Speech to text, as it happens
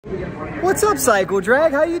What's up, Cycledrag?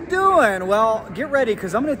 How you doing? Well, get ready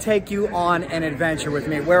because I'm going to take you on an adventure with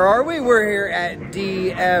me. Where are we? We're here at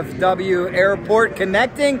DFW Airport,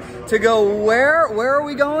 connecting to go where? Where are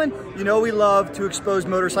we going? You know we love to expose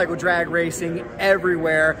motorcycle drag racing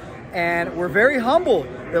everywhere, and we're very humble.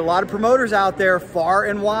 There are a lot of promoters out there far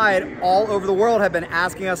and wide all over the world have been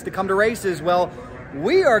asking us to come to races. Well,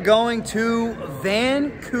 we are going to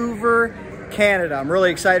Vancouver, Canada. I'm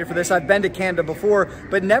really excited for this. I've been to Canada before,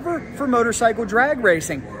 but never for motorcycle drag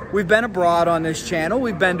racing. We've been abroad on this channel.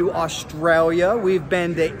 We've been to Australia. We've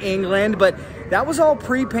been to England, but that was all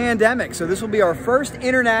pre-pandemic. So this will be our first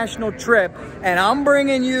international trip, and I'm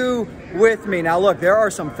bringing you with me. Now look, there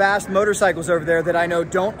are some fast motorcycles over there that I know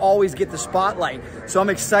don't always get the spotlight. So I'm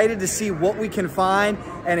excited to see what we can find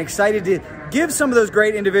and excited to give some of those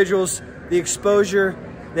great individuals the exposure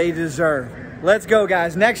they deserve. Let's go,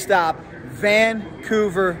 guys. Next stop,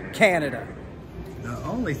 Vancouver, Canada. The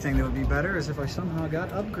only thing that would be better is if I somehow got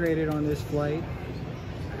upgraded on this flight.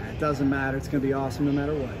 It doesn't matter. It's going to be awesome no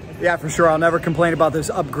matter what. Yeah, for sure. I'll never complain about those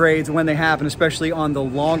upgrades when they happen, especially on the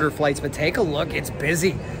longer flights. But take a look. It's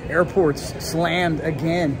busy. Airports slammed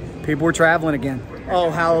again. People were traveling again.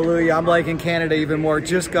 Oh, hallelujah. I'm liking Canada even more.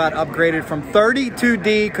 Just got upgraded from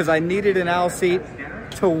 32D because I needed an aisle seat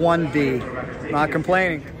to 1D. Not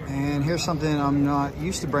complaining. And here's something I'm not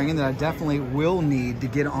used to bringing that I definitely will need to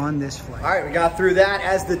get on this flight. All right, we got through that.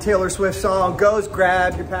 As the Taylor Swift song goes,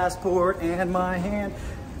 grab your passport and my hand.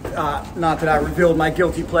 Not that I revealed my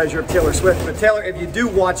guilty pleasure of Taylor Swift, but Taylor, if you do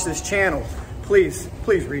watch this channel, please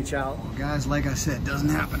reach out. Well, guys, like I said, it doesn't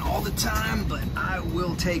happen all the time, but I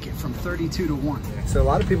will take it from 32 to 1. So a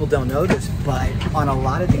lot of people don't know this, but on a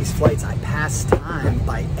lot of these flights, I pass time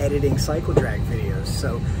by editing Cycledrag videos.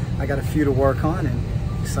 So I got a few to work on, and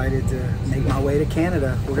excited to make my way to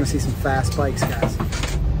Canada. We're gonna see some fast bikes, guys.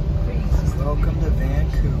 Welcome to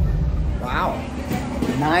Vancouver. Wow,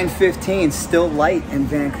 9:15, still light in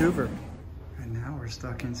Vancouver. And now we're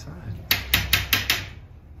stuck inside.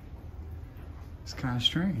 It's kind of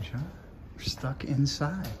strange, huh? We're stuck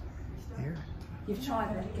inside here. You've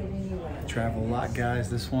tried to get anywhere. I travel a lot,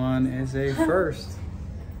 guys. This one is a first.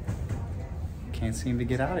 Can't seem to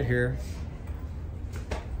get out of here.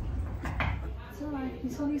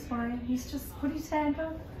 He's on his way. He's just put his hand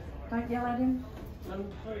up. Don't yell at him.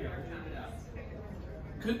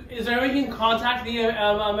 Is there way we can contact the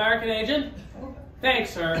American agent? Thanks,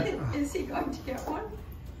 sir. Is he going to get one?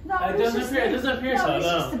 No, It doesn't appear so. It's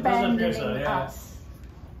just abandoning Yeah. us.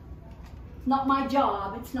 Not my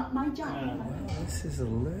job. It's not my job. Yeah. This is a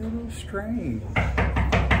little strange.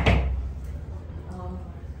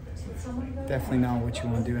 Definitely not what you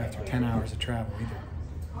want to do after 10 hours of travel either.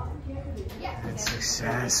 And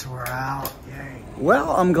success, we're out. Yay.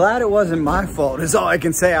 Well, I'm glad it wasn't my fault, is all I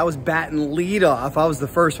can say. I was batting lead off. I was the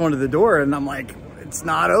first one to the door, and I'm like, it's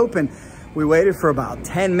not open. We waited for about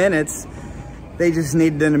 10 minutes. They just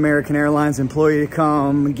needed an American Airlines employee to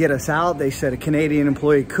come and get us out. They said a Canadian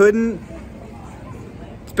employee couldn't.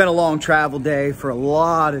 It's been a long travel day for a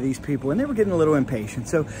lot of these people, and they were getting a little impatient.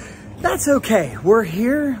 So that's okay. We're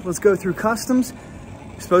here. Let's go through customs.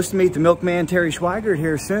 Supposed to meet the milkman Terry Schweigert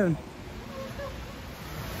here soon.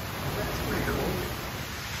 That's pretty cool.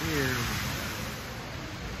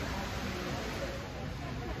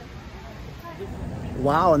 Here.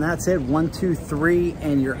 Wow, and that's it. 1, 2, 3,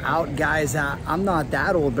 and you're out, guys. I'm not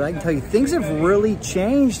that old, but I can tell you things have really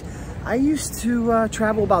changed. I used to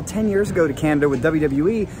travel about 10 years ago to Canada with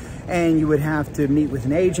WWE, and you would have to meet with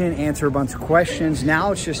an agent, answer a bunch of questions.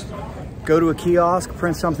 Now it's just go to a kiosk,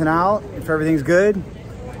 print something out. If everything's good,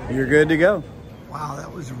 you're good to go. Wow,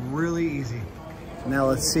 that was really easy. Now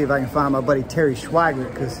let's see if I can find my buddy Terry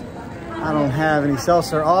Schweigert, because I don't have any cell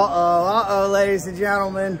service. Uh-oh, ladies and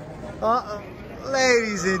gentlemen. Uh-oh.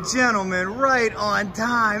 Ladies and gentlemen, right on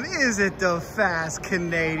time. Is it the fast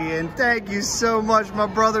Canadian? Thank you so much, my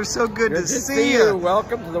brother. So good to see you.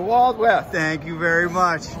 Welcome to the Wild West. Thank you very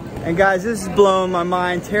much. And guys, this is blowing my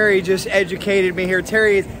mind. Terry just educated me here.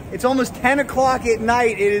 Terry, it's almost 10 o'clock at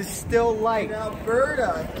night. It is still light. In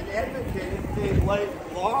Alberta, in Edmonton, it stays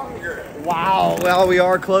light longer. Wow. Well, we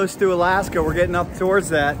are close to Alaska. We're getting up towards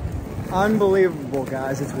that. Unbelievable,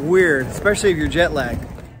 guys. It's weird, especially if you're jet lagged.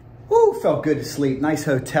 Woo, felt good to sleep. Nice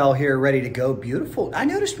hotel here, ready to go. Beautiful. I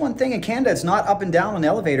noticed one thing in Canada, it's not up and down on the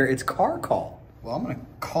elevator, it's car call. Well, I'm gonna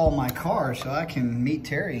call my car so I can meet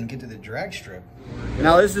Terry and get to the drag strip.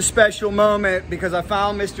 Now this is a special moment because I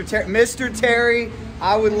found Mr. Terry. Mr. Terry,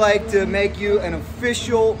 I would like to make you an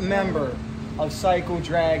official member of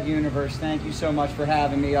Cycledrag Universe. Thank you so much for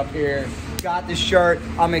having me up here. Got the shirt.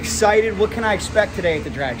 I'm excited. What can I expect today at the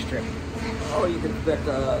drag strip? Oh, you can expect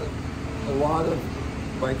a lot of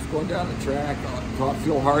bikes going down the track. Top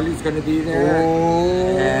Fuel Harley's going to be there.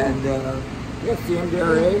 Oh. And yeah,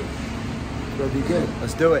 CMDRA. It's going to be good.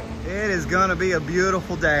 Let's do it. It is going to be a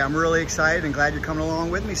beautiful day. I'm really excited and glad you're coming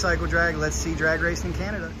along with me, Cycledrag. Let's see drag racing in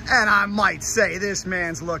Canada. And I might say this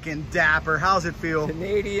man's looking dapper. How's it feel?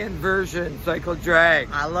 Canadian version Cycledrag.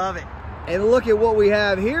 I love it. And look at what we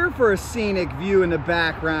have here for a scenic view in the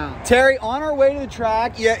background. Terry, on our way to the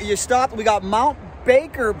track, you stopped. We got Mount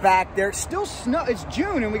Baker back there. Still snow. It's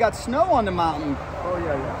June and we got snow on the mountain. Oh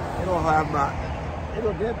yeah. It'll have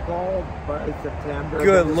it'll get fall by September.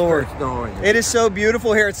 Good Lord. Snowing. It is so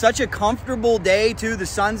beautiful here. It's such a comfortable day too. The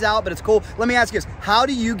sun's out, but it's cool. Let me ask you this. How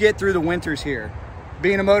do you get through the winters here?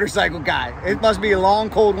 Being a motorcycle guy. It must be a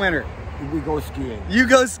long, cold winter. We go skiing. You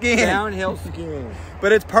go skiing. Downhill skiing.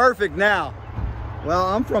 But it's perfect now. Well,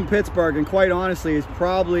 I'm from Pittsburgh, and quite honestly, it's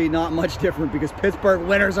probably not much different because Pittsburgh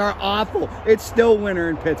winters are awful. It's still winter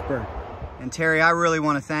in Pittsburgh. And Terry, I really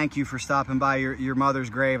want to thank you for stopping by your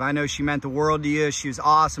mother's grave. I know she meant the world to you. She was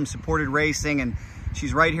awesome, supported racing, and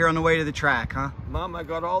she's right here on the way to the track, huh? Mom, I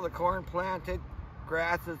got all the corn planted,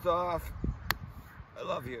 grass is off. I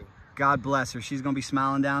love you. God bless her. She's going to be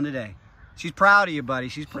smiling down today. She's proud of you, buddy.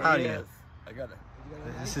 She's proud of you. I got it.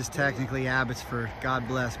 This is technically Abbotsford. God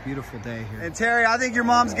bless. Beautiful day here. And Terry, I think your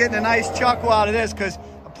mom's getting a nice chuckle out of this because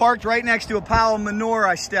I parked right next to a pile of manure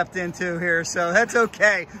I stepped into here. So that's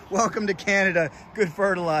okay. Welcome to Canada. Good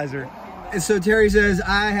fertilizer. And so Terry says,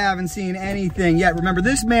 I haven't seen anything yet. Remember,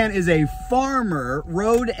 this man is a farmer.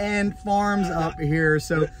 Road End Farms up here.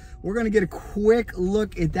 So we're going to get a quick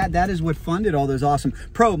look at that. That is what funded all those awesome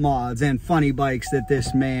pro mods and funny bikes that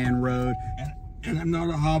this man rode. And I'm not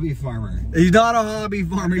a hobby farmer. He's not a hobby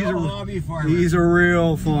farmer. He's a hobby farmer. He's a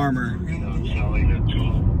real farmer.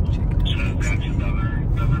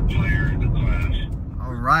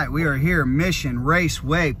 All right, we are here, Mission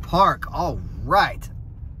Raceway Park. All right.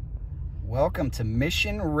 Welcome to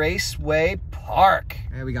Mission Raceway Park.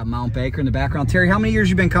 There we got Mount Baker in the background. Terry, how many years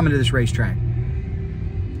you been coming to this racetrack?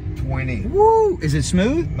 20. Woo! Is it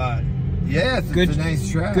smooth? Yes, it's a nice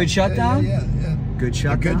track. Good shutdown? Yeah. Good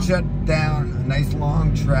shutdown? Good shutdown, a nice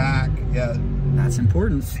long track, yeah. That's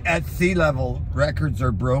important. At sea level, records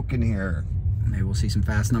are broken here. Maybe we'll see some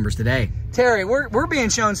fast numbers today. Terry, we're being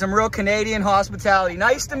shown some real Canadian hospitality.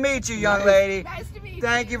 Nice to meet you, young lady. Nice to meet you.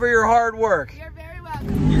 Thank you for your hard work. You're very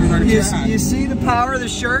welcome. You see the power of the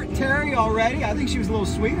shirt, Terry, already? I think she was a little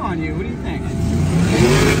sweet on you. What do you think?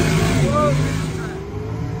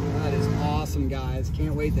 That is awesome, guys.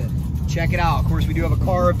 Can't wait to check it out. Of course, we do have a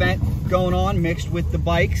car event going on mixed with the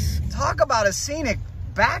bikes. Talk about a scenic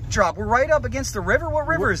backdrop. We're right up against the river. What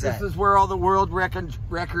river is that? This is where all the world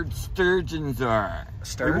record sturgeons are.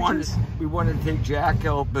 Sturgeons? We wanted to take Jack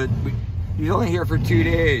out, but he's only here for 2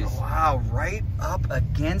 days. Wow, right up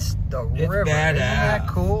against the river. Badass. Isn't that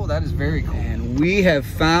cool? That is very cool. And we have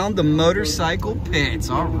found the motorcycle pits.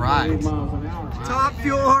 All right. Top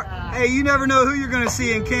Fuel. Hey, you never know who you're going to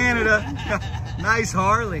see in Canada. Nice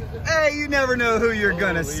Harley. Hey, you never know who you're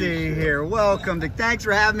going to see here. Welcome to, thanks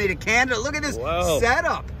for having me to Canada. Look at this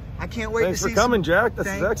setup. I can't wait to see. Thanks for coming, Jack. This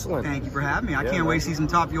is excellent. Thank you for having me. I can't wait to see some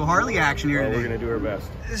Top Fuel Harley action here today. We're going to do our best.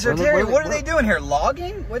 So Terry, what are they doing here?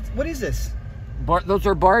 Logging? What is this? Those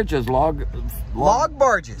are barges, log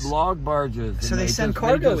barges. Log barges. So they send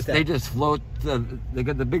cargo with that. They just float. They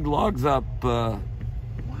get the big logs up.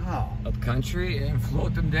 Wow. Up country and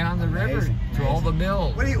float them down the river to all the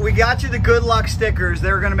mills. We got you the good luck stickers.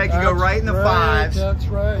 They were going to make you go right in the fives. That's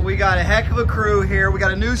right. We got a heck of a crew here. We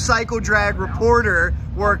got a new Cycledrag reporter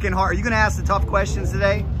working hard. Are you going to ask the tough questions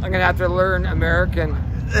today? I'm going to have to learn American.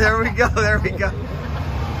 There we go. There we go.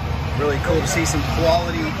 Really cool to see some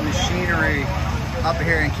quality machinery up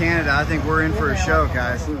here in Canada. I think we're in for a show,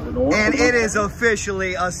 guys. And it is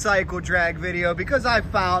officially a Cycledrag video because I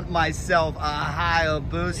found myself a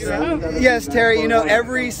Hayabusa. Yes, Terry, you know,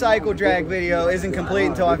 every Cycledrag video isn't complete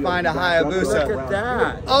until I find a Hayabusa. Look at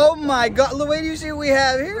that. Oh my God, wait, do you see what we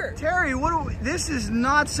have here? Terry, this is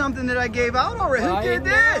not something that I gave out already. Who did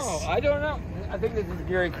this? I don't know. I think this is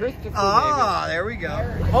Gary Christopher. Ah, there we go.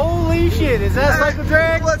 Holy shit, is that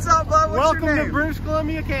Cycledrag? What's up, bud? What's Welcome your name? to Bruce,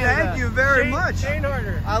 Columbia, Canada. Thank you very much. Shane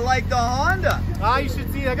Harder. I like the Honda. You should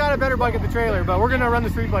see, I got a better bike at the trailer, but we're going to run the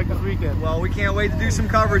street bike this weekend. Well, we can't wait to do some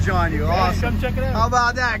coverage on you. Awesome. Come check it out. How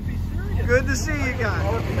about that? Good to see you guys.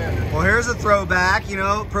 Well, here's a throwback. You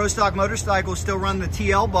know, Pro Stock Motorcycles still run the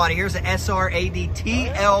TL body. Here's the SRAD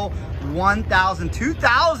TL1000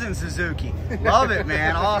 2000 Suzuki. Love it,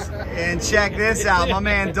 man. Awesome. And check this out. My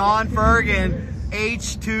man Don Fergan,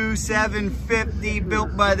 H2 750,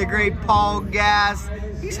 built by the great Paul Gass.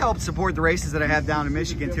 He's helped support the races that I have down in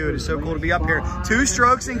Michigan, too. It is so cool to be up here. 2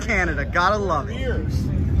 strokes in Canada. Gotta love it.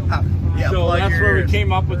 Yeah, so plug that's your where we ears.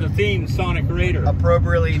 came up with the theme, Sonic Raider.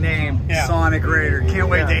 Appropriately named Yeah. Sonic Raider. Can't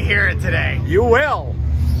wait to hear it today. You will.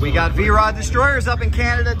 We got V-Rod Destroyers up in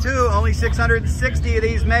Canada too. Only 660 of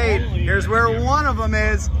these made. Here's where one of them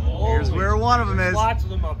is. Here's where one of them is. Lots of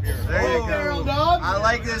them up here. There you go. I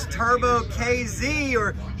like this Turbo KZ,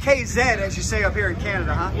 or KZ as you say up here in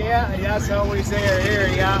Canada, huh? Yeah, that's how we say it here,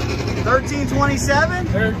 yeah. 1327?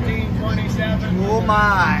 1327. Oh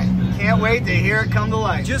my. Can't wait to hear it come to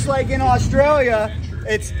life. Just like in Australia,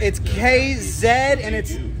 it's KZ and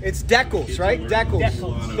it's decals, right?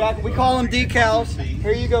 Decals. We call them decals.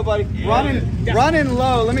 Here you go, buddy. Running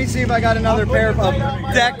low. Let me see if I got another pair of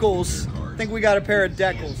decals. I think we got a pair of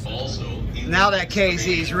decals. Now that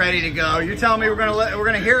KZ's ready to go. You're telling me we're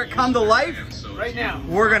gonna hear it come to life? Right now.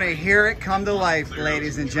 We're gonna hear it come to life,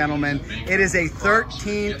 ladies and gentlemen. It is a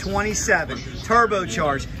 1327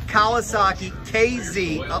 turbocharged Kawasaki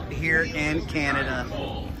KZ up here in Canada.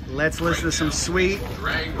 Let's listen to some sweet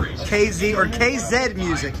KZ or KZ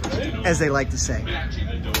music, as they like to say.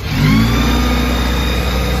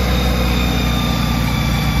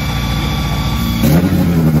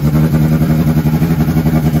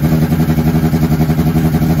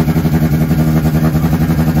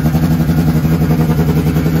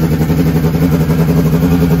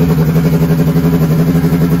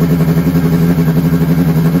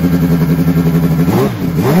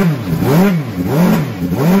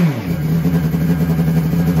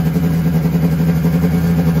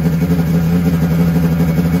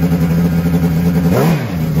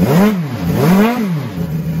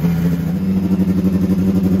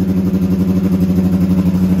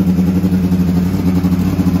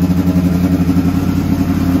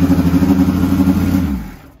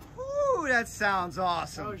 Sounds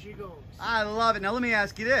awesome. How she goes. I love it. Now let me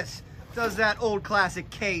ask you this. Does that old classic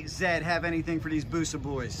KZ have anything for these Busa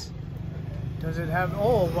boys? Does it have,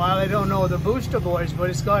 oh, well, I don't know the Booster Boys,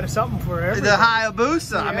 but it's got something for everyone. The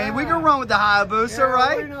Hayabusa. Yeah. I mean, we can run with the Hayabusa, yeah,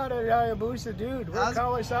 right? We're not a Hayabusa dude. We're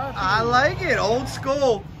Kawasaki. I like it. Old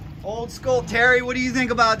school. Old school. Terry, what do you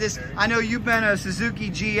think about this? I know you've been a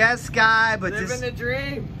Suzuki GS guy, but Living the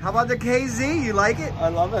dream. How about the KZ? You like it? I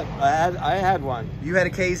love it. I had one. You had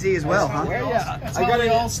a KZ as well, huh? Yeah. That's how we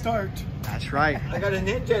all start. That's right. I got a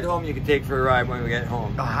Ninja at home you can take for a ride when we get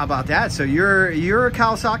home. Oh, how about that? So you're a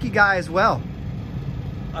Kawasaki guy as well.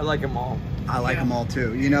 I like them all. I like them all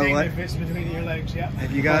too. You know what? It fits between your legs, yeah.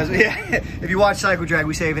 If you guys, if you watch Cycledrag,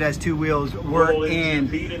 we say if it has two wheels, we're in.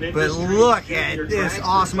 But look at this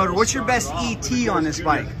awesome motor. What's your best ET on this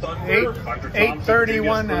bike?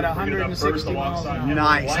 831 at 160 miles an hour.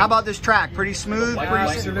 Nice. How about this track? Pretty smooth?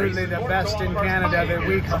 Absolutely the best in Canada that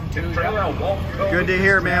we come to. Yeah. Good to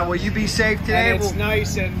hear, man. Will you be safe today? And it's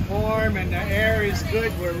nice and warm and the air is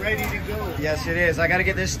good. We're ready to go. Yes, it is. I got to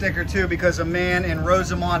get this sticker too because a man in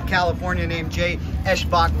Rosamond, California named Jay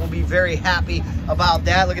Eschbach will be very happy about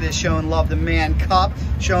that. Look at this, showing love to Man Cup,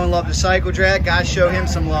 showing love to Cycledrag. Guys, show him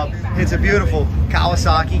some love. It's a beautiful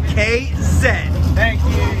Kawasaki KZ. Thank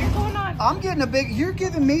you. I'm getting a big, you're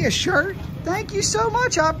giving me a shirt? Thank you so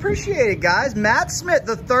much. I appreciate it, guys. Matt Smith,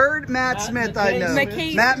 the third Matt Smith I know.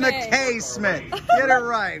 Matt McKay Smith. Get it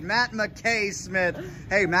right. Matt McKay Smith.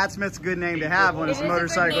 Hey, Matt Smith's a good name to have when it's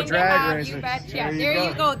motorcycle drag racing. There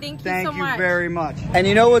you go. Thank you so much. Thank you very much. And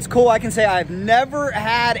you know what's cool? I can say I've never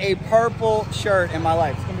had a purple shirt in my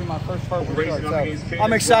life. It's going to be my first purple shirt. So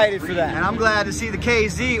I'm excited for that. And I'm glad to see the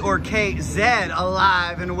KZ or KZ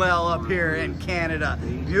alive and well up here in Canada.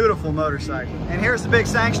 Beautiful motorcycle. And here's the big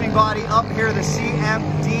sanctioning body up here, the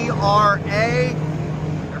CMDRA.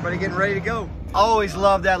 Everybody getting ready to go. Always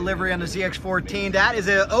love that livery on the ZX14. That is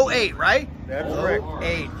a 08, right? That's correct.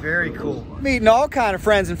 08, very cool. Meeting all kind of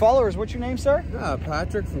friends and followers. What's your name, sir?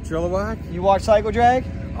 Patrick from Chilliwack. You watch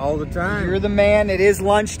Cycledrag? All the time. You're the man. It is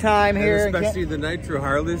lunchtime here. And especially the Nitro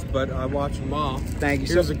Harleys, but I watch them all. Thank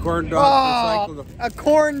you. Here's a corn dog. Oh, a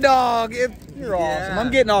corn dog. You're awesome. I'm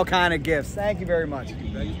getting all kind of gifts. Thank you very much.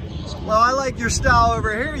 Well, I like your style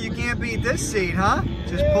over here. You can't beat this seat, huh?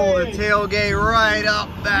 Just pull the tailgate right up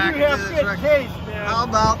back. You have good taste, man. How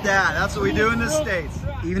about that? That's what we do in the States.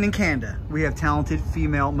 Even in Canada, we have talented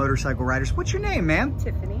female motorcycle riders. What's your name, ma'am?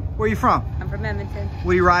 Tiffany. Where are you from? I'm from Edmonton.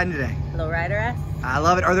 What are you riding today? Lowrider S. I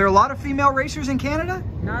love it. Are there a lot of female racers in Canada?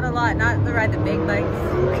 Not a lot. Not to ride the big bikes.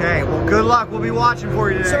 Okay, well, good luck. We'll be watching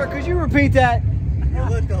for you today. Sir, could you repeat that? You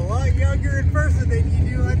look a lot younger in person than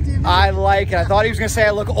you do on TV. I like it. I thought he was going to say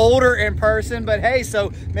I look older in person, but hey,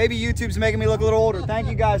 so maybe YouTube's making me look a little older. Thank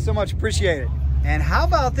you guys so much. Appreciate it. And how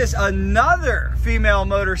about this? Another female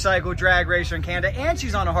motorcycle drag racer in Canada, and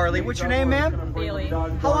she's on a Harley. What's your name, ma'am? Bailey. How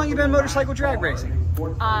long you been motorcycle drag racing?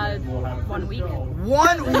 1 week.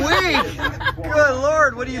 1 week? Good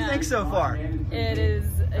Lord, what do you think so far? It is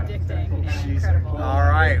addicting and incredible. All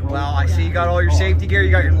right, well, I see you got all your safety gear,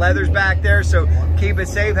 you got your leathers back there, so keep it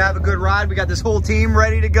safe, have a good ride. We got this whole team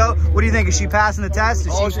ready to go. What do you think? Is she passing the test?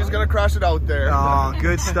 She's gonna crush it out there. Oh,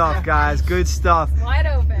 good stuff, guys, good stuff. Wide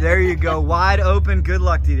open. There you go, wide open. Good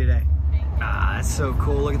luck to you today. Ah, that's so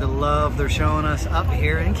cool. Look at the love they're showing us up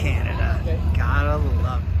here in Canada. Gotta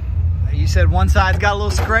love it. You said one side's got a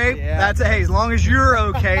little scrape? Yeah. That's hey, as long as you're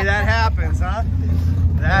okay, that happens, huh?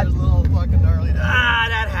 That's a little fucking gnarly.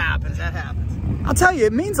 That happens, that happens. I'll tell you,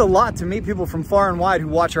 it means a lot to meet people from far and wide who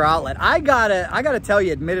watch our outlet. I gotta tell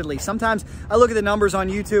you, admittedly, sometimes I look at the numbers on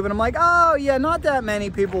YouTube and I'm like, oh yeah, not that many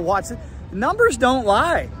people watch it. The numbers don't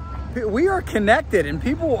lie. We are connected and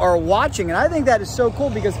people are watching, and I think that is so cool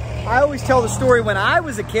because I always tell the story when I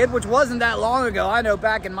was a kid, which wasn't that long ago. I know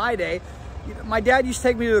back in my day, my dad used to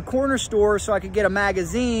take me to the corner store so I could get a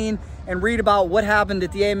magazine and read about what happened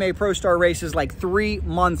at the AMA Pro Star races like 3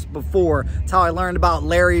 months before. That's how I learned about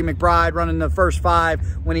Larry McBride running the first 5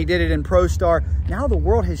 when he did it in Pro Star. Now the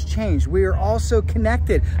world has changed. We are also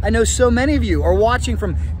connected. I know so many of you are watching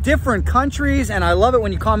from different countries, and I love it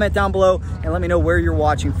when you comment down below and let me know where you're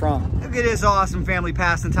watching from. Look at this awesome family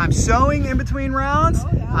passing time. Sewing in between rounds?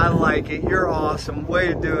 I like it. You're awesome. Way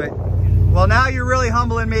to do it. Well, now you're really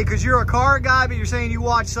humbling me because you're a car guy, but you're saying you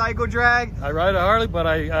watch Cycledrag. I ride a Harley, but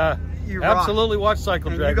I absolutely watch Cycledrag.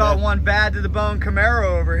 And you got one bad to the bone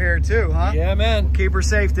Camaro over here too, huh? Yeah, man. Keep her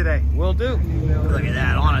safe today. Will do. Look at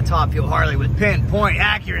that, on a top fuel Harley with pinpoint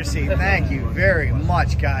accuracy. Thank you very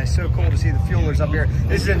much, guys. So cool to see the fuelers up here.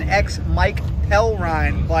 This is an ex-Mike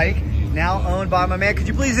Pellrine bike, now owned by my man. Could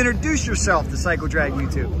you please introduce yourself to Cycledrag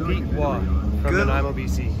YouTube? Pete Waugh from Nanaimo,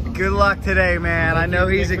 BC. Good luck today, man. I know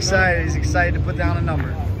he's excited. He's excited to put down a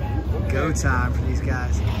number. Go time for these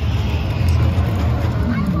guys.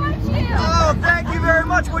 Oh, thank you very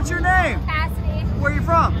much. What's your name? Cassidy. Where are you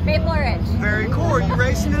from? Maple Ridge. Very cool. Are you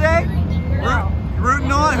racing today? No.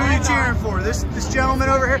 Rooting on? Who are you cheering for? This gentleman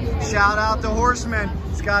over here? Shout out to Horseman.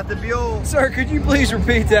 He's got the Buell. Sir, could you please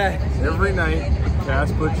repeat that? Every night,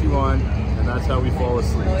 Cass puts you on, and that's how we fall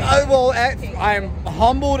asleep. Well, I'm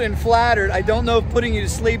humbled and flattered. I don't know if putting you to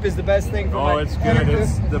sleep is the best thing for Oh, it's good.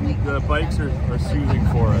 The bikes are soothing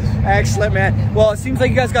for us. Excellent, man. Well, it seems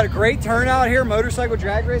like you guys got a great turnout here. Motorcycle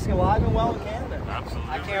drag racing alive and well in Canada.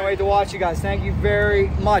 Absolutely. I can't wait to watch you guys. Thank you very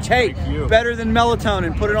much. Hey, better than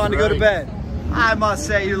melatonin. Put it on to go to bed. I must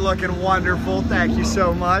say you're looking wonderful. Thank you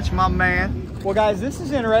so much, my man. Well, guys, this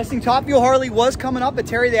is interesting. Top Fuel Harley was coming up, but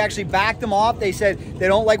Terry, they actually backed them off. They said they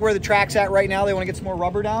don't like where the track's at right now. They want to get some more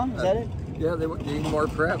rubber down. Is that it? Yeah, they need more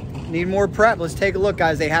prep. Need more prep. Let's take a look,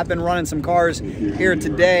 guys. They have been running some cars here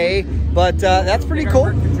today, but that's pretty cool.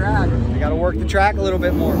 They got to work the track a little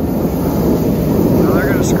bit more. So they're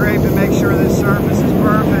going to scrape and make sure this surface is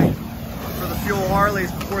perfect for the Fuel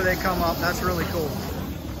Harleys before they come up. That's really cool.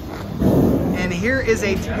 And here is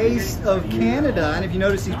a taste of Canada. And if you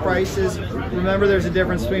notice these prices, remember there's a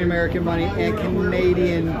difference between American money and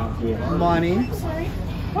Canadian money.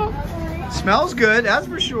 Smells good, that's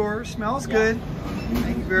for sure. Smells good.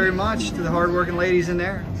 Thank you very much to the hardworking ladies in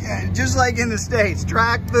there. Yeah, just like in the States,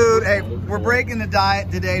 track food. Hey, we're breaking the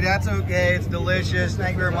diet today. That's okay. It's delicious.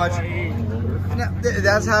 Thank you very much.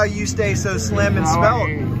 That's how you stay so slim and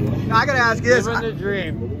svelte. Now, I gotta ask you this. Living the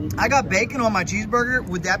dream. I got bacon on my cheeseburger.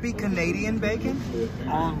 Would that be Canadian bacon?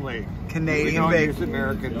 Only. Canadian we don't bacon. use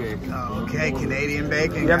American bacon. Oh, okay, Canadian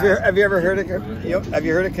bacon. Have you ever heard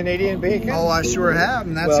of Canadian bacon? Oh, I sure have.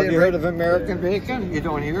 And that's well, it. Have you heard of American bacon? You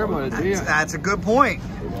don't hear about it, do you? That's a good point.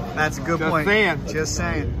 That's a good point. Just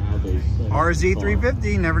saying. RZ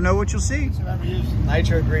 350. Never know what you'll see.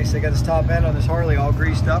 Nitro grease. They got this top end on this Harley all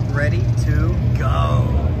greased up, ready to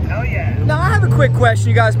go. Hell yeah. Now, I have a quick question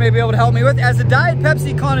you guys may be able to help me with. As a Diet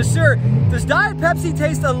Pepsi connoisseur, does Diet Pepsi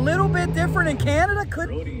taste a little bit different in Canada?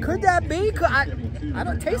 Could that be? I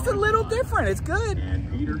don't taste a little different. It's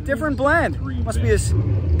good. Different blend. Must be this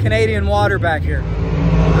Canadian water back here.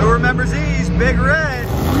 Who remembers these? Big Red.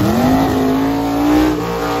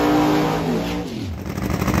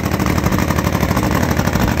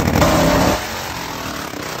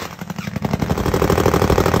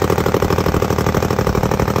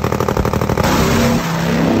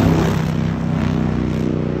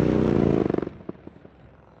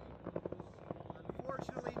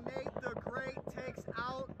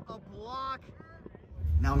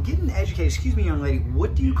 Now I'm getting educated. Excuse me, young lady.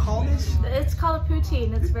 What do you call this? It's called a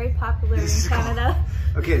poutine. It's very popular in Canada.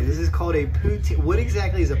 Okay, this is called a poutine. What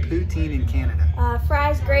exactly is a poutine in Canada?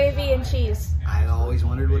 Fries, gravy, and cheese. I always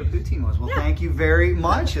wondered what a poutine was. Well, thank you very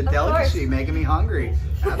much. A delicacy, making me hungry.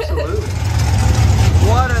 Absolutely.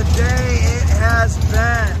 What a day it has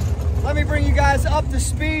been. Let me bring you guys up to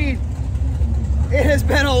speed. It has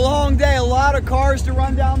been a long day, a lot of cars to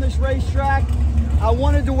run down this racetrack. I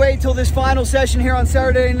wanted to wait till this final session here on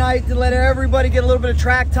Saturday night to let everybody get a little bit of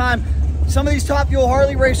track time. Some of these Top Fuel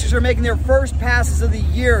Harley racers are making their first passes of the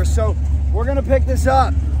year, so we're gonna pick this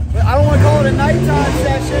up. But I don't want to call it a nighttime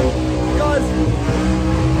session because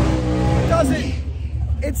it doesn't.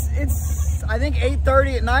 It's I think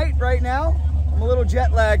 8:30 at night right now. I'm a little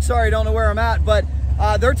jet lagged. Sorry, don't know where I'm at, but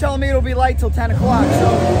they're telling me it'll be light till 10 o'clock. So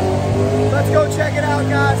let's go check it out,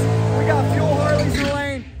 guys. We got Fuel Harleys in the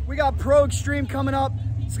lane. We got Pro Extreme coming up.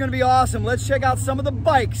 It's gonna be awesome. Let's check out some of the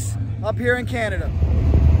bikes up here in Canada.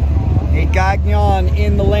 A Gagnon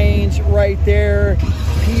in the lanes right there.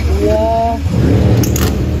 Pete Wall.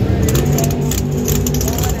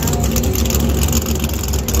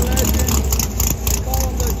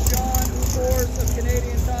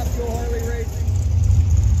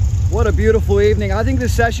 What a beautiful evening. I think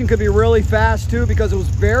this session could be really fast too because it was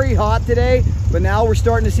very hot today, but now we're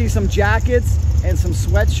starting to see some jackets and some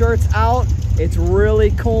sweatshirts out. It's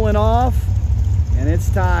really cooling off and it's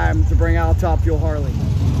time to bring out Top Fuel Harley.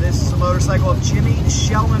 This is a motorcycle of Jimmy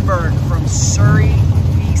Schellenberg from Surrey,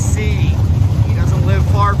 BC. He doesn't live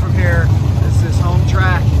far from here. This is his home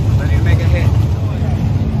track, ready to make a hit.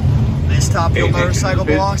 This Top Fuel motorcycle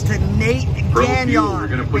belongs to Nate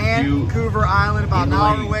Gagnon, Vancouver Island, about an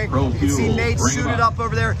hour away. You can see Nate suited up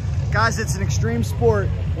over there. Guys, it's an extreme sport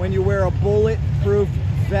when you wear a bulletproof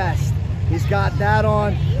vest. He's got that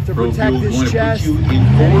on to protect his chest.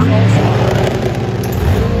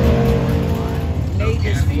 Nate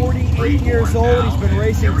is 48 years old. He's been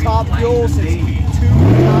racing Top Fuel since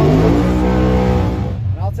 2000.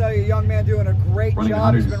 I'll tell you, young man doing a great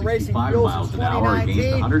job. He's been racing Fuel since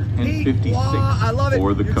 2019. I love it.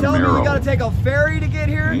 You're telling me you got to take a ferry to get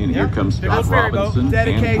here? And here comes Scott Robinson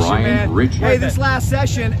Dedication, and Brian man. Richard. Hey, this last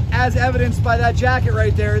session, as evidenced by that jacket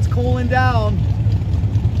right there, it's cooling down.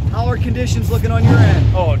 How are conditions looking on your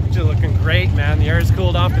end? Oh, just looking great, man. The air is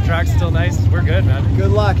cooled off. The track's still nice. We're good, man.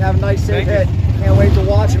 Good luck. Have a nice, safe hit. Can't wait to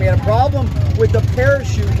watch him. He had a problem with the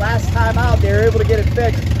parachute last time out. They were able to get it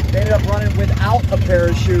fixed. They ended up running without a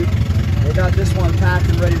parachute. They got this one packed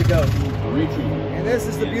and ready to go. And this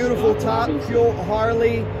is the beautiful Top Fuel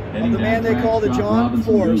Harley of the man they call the John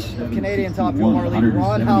Force of Canadian Top Fuel Harley,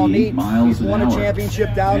 Ron Halneet. He's won a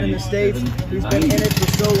championship down in the States. He's been in it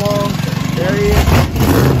for so long. There he is.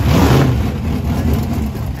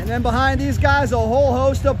 And then behind these guys, a whole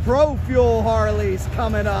host of Pro Fuel Harleys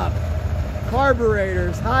coming up.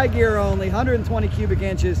 Carburetors, high gear only, 120 cubic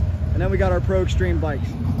inches. And then we got our Pro Extreme bikes.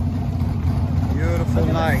 Beautiful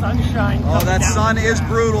night. Sunshine. Oh, that sun is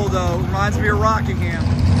brutal though. Reminds me of Rockingham.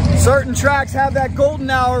 Certain tracks have that golden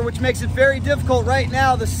hour, which makes it very difficult. Right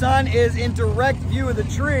now, the sun is in direct view of the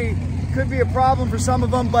tree. Could be a problem for some of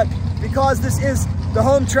them, but because this is the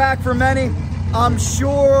home track for many, I'm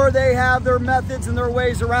sure they have their methods and their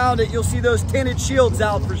ways around it. You'll see those tinted shields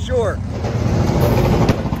out for sure.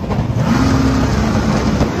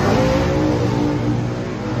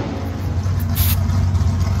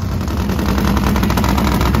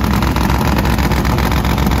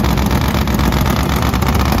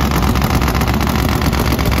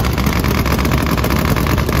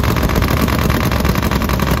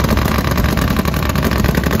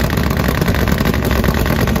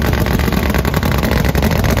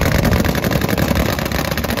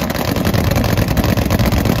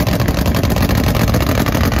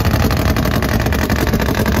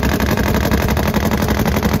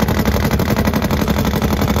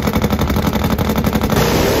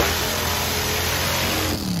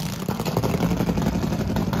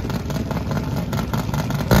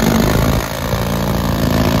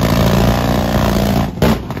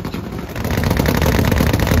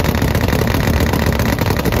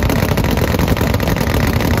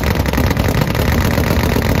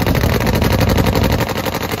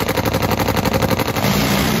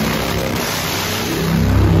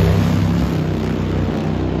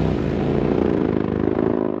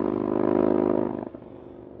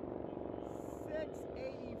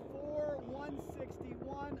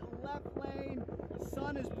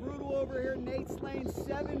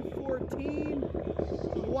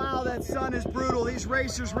 That sun is brutal. These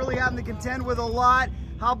racers really having to contend with a lot.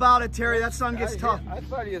 How about it, Terry? That sun gets tough. I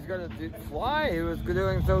thought he was going to fly. He was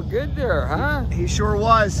doing so good there, huh? He sure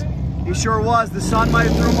was. He sure was. The sun might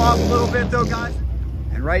have threw him off a little bit though, guys.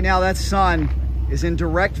 And right now that sun is in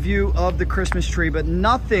direct view of the Christmas tree, but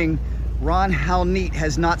nothing Ron Halneet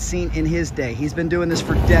has not seen in his day. He's been doing this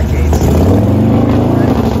for decades.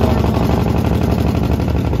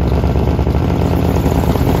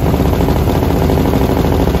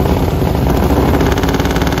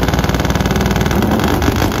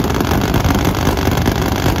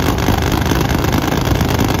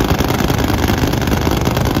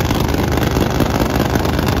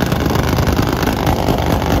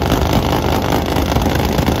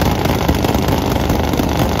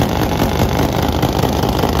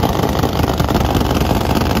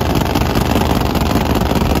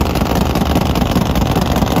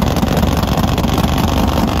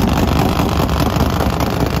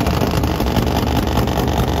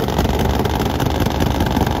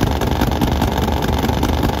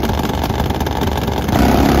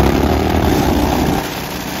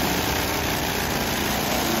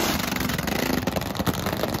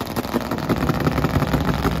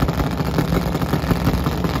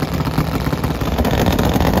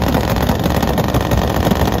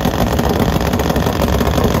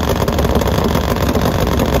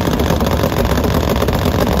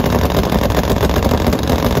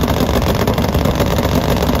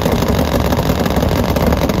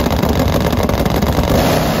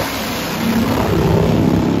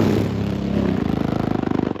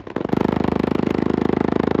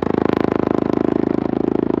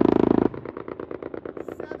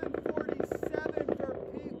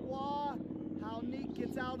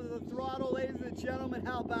 the throttle, ladies and gentlemen.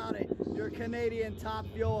 How about it? Your Canadian top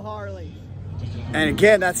fuel Harley. And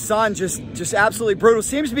again, that sun just absolutely brutal.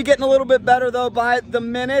 Seems to be getting a little bit better though by the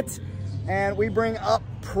minute. And we bring up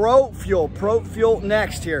Pro Fuel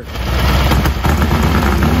next here.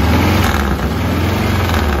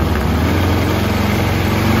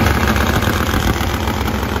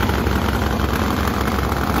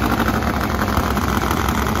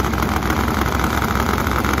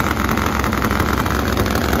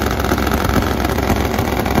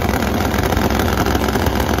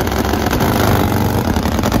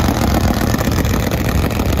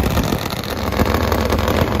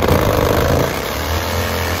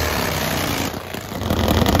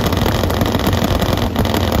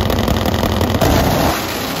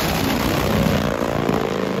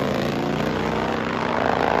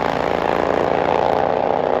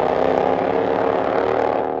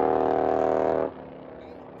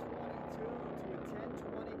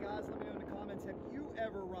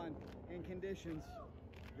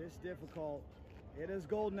 This difficult. It is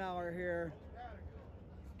golden hour here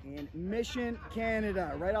in Mission,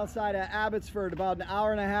 Canada, right outside of Abbotsford, about an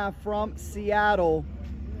hour and a half from Seattle.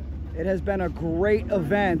 It has been a great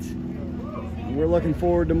event. We're looking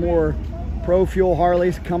forward to more Pro Fuel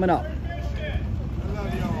Harleys coming up.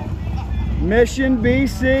 Mission,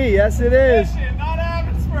 BC, yes it is. Mission, not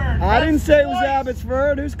Abbotsford. I didn't say it was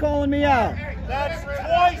Abbotsford. Who's calling me out? That's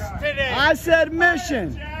twice today. I said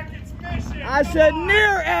Mission. I said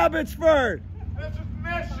near Abbotsford. This is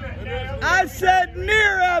Mission. I said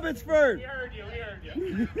near Abbotsford. We heard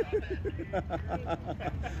you.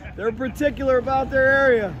 They're particular about their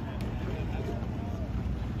area.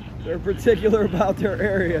 They're particular about their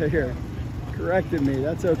area here. Corrected me.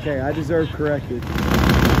 That's okay. I deserve corrected.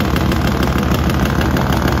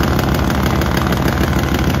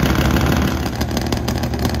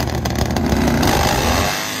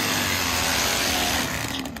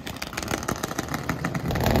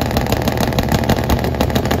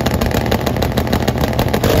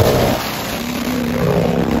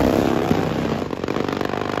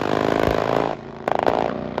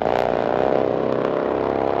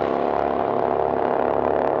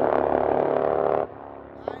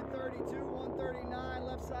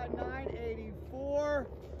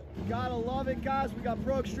 Gotta love it, guys. We got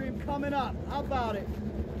Pro Extreme coming up. How about it?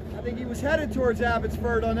 I think he was headed towards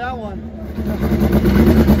Abbotsford on that one.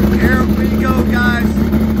 Here we go, guys.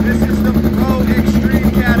 This is the Pro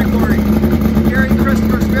Extreme category. Gary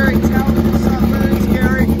Christopher's very talented son. Where is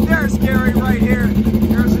Gary? There's Gary right here.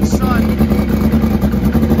 There's his son.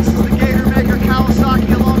 This is the Gator Maker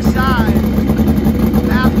Kawasaki alongside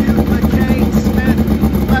Matthew McCain Smith,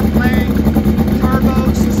 left lane,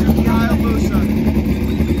 turbo Suzuki Hayabusa.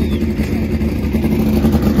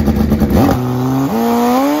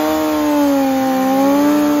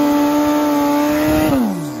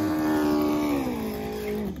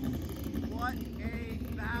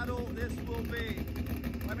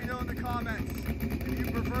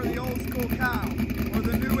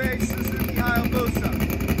 Suzuki Hayabusa.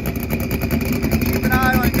 Keep an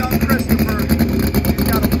eye on young Christopher. He's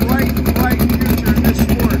got a bright, bright future in this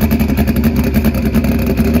sport.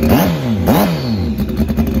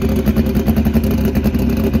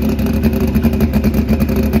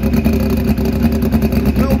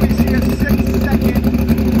 Will we see a 6-second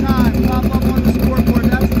time pop up on the scoreboard?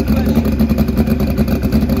 That's the question.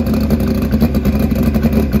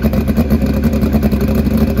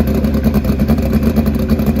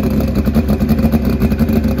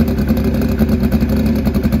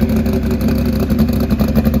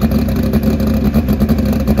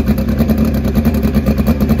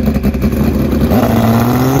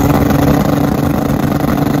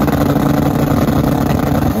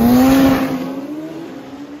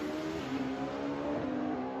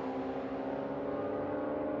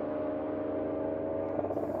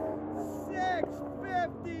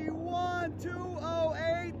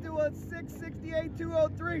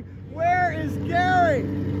 Where is Gary?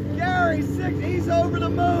 Gary 6, he's over the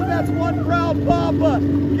moon. That's one proud papa.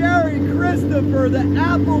 Gary Christopher, the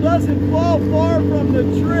apple doesn't fall far from the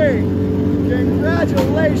tree.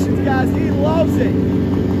 Congratulations, guys. He loves it.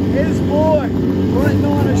 His boy putting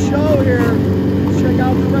on a show here. Let's check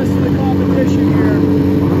out the rest of the competition here.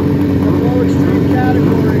 The Pro Extreme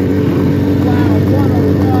category. Wow,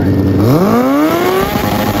 101.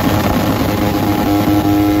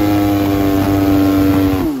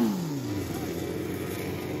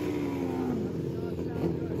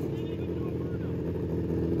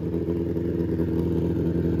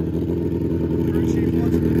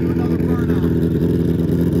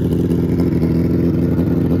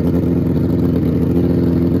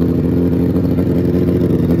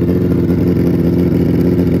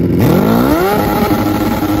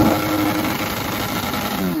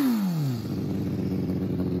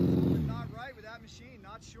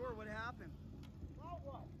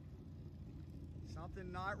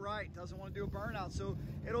 something not right. Doesn't want to do a burnout, so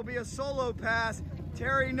it'll be a solo pass.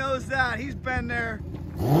 Terry knows that. He's been there.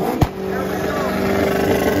 There we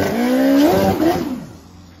go.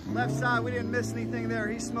 Left side, we didn't miss anything there.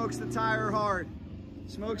 He smokes the tire hard.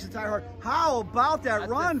 Smokes the tire hard. How about that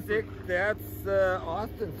run? That's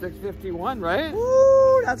Austin 651, right?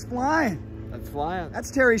 Woo, that's flying. That's flying.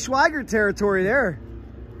 That's Terry Schweigert territory there.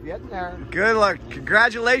 Getting there. Good luck.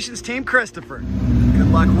 Congratulations, Team Christopher. Good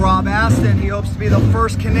luck, Rob Aston. He hopes to be the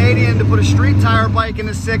first Canadian to put a street tire bike in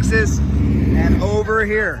the sixes. And over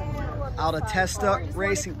here, out of Testa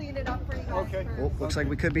Racing. Okay. Oh, looks like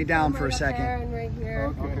we could be down for a second. Right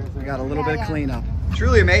here. Okay. We got a little bit of cleanup.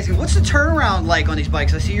 Truly amazing. What's the turnaround like on these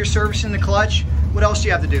bikes? I see you're servicing the clutch. What else do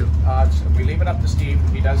you have to do? We leave it up to Steve.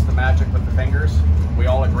 He does the magic with the fingers. We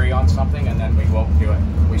all agree on something, and then we go do it.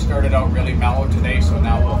 We started out really mellow today, so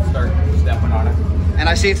now we'll start stepping on it. And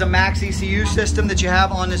I see it's a max ECU system that you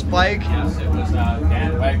have on this bike. Yes, it was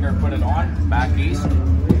Dan Wagner put it on back east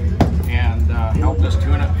and helped us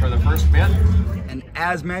tune it for the first bit. And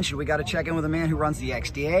as mentioned, we got to check in with a man who runs the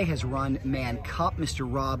XDA, has run Man Cup,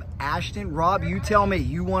 Mr. Rob Ashton. Rob, you tell me,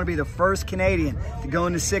 you want to be the first Canadian to go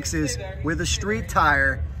into sixes with a street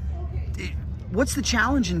tire. What's the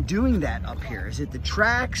challenge in doing that up here? Is it the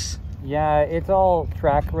tracks? Yeah, it's all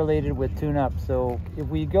track related with tune-up. So if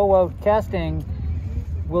we go out testing,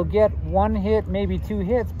 we'll get one hit, maybe two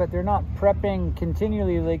hits, but they're not prepping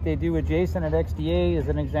continually like they do with Jason at XDA as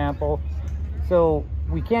an example. So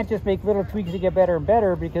we can't just make little tweaks to get better and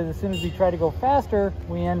better, because as soon as we try to go faster,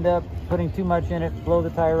 we end up putting too much in it, blow the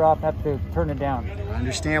tire off, have to turn it down. I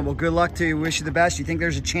understand. Well, good luck to you. Wish you the best. You think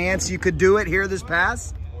there's a chance you could do it here this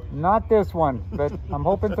pass? Not this one, but I'm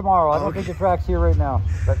hoping tomorrow. I don't think the track's here right now,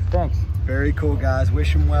 but thanks. Very cool, guys.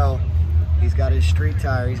 Wish him well. He's got his street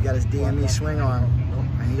tire. He's got his DME swing arm,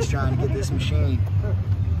 and he's trying to get this machine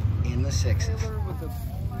in the sixes.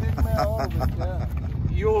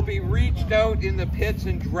 You will be reached out in the pits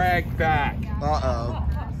and dragged back. Uh-oh.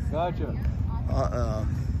 Gotcha. Uh-oh.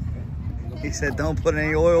 He said don't put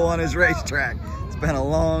any oil on his racetrack. It's been a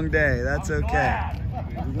long day. That's okay.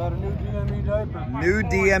 We got a new DME diaper. New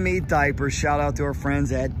DME diaper. Shout out to our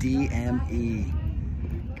friends at DME.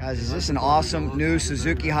 Guys, is this an awesome new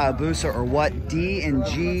Suzuki Hayabusa or what?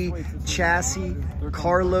 D&G chassis,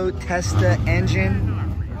 Carlo Testa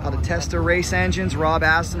engine, out of Testa race engines. Rob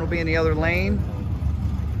Aston will be in the other lane.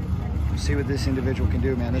 We'll see what this individual can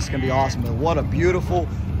do, man. This is gonna be awesome. But what a beautiful,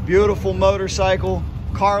 beautiful motorcycle.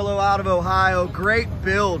 Carlo out of Ohio. Great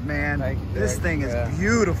build, man. This thing is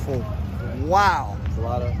beautiful. Wow. It's a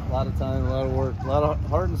lot of time, a lot of work, a lot of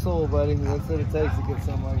heart and soul, buddy. That's what it takes to get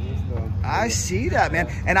something like this done. I see that, man.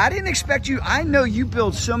 And I didn't expect you, I know you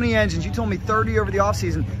build so many engines. You told me 30 over the off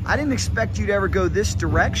season. I didn't expect you to ever go this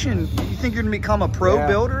direction. You think you're gonna become a pro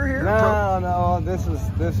builder here? No, this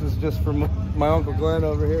is just for my Uncle Glenn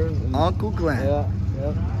over here. Uncle Glenn. Yeah.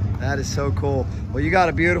 That is so cool. Well, you got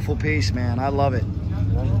a beautiful piece, man. I love it.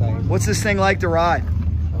 Thanks. What's this thing like to ride?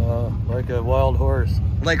 Like a wild horse.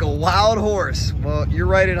 Like a wild horse. Well, you're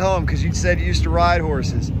right at home because you said you used to ride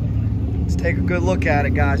horses. Let's take a good look at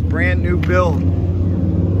it, guys. Brand new build.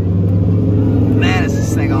 Man, is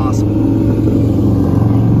this thing awesome.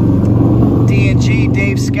 D&G,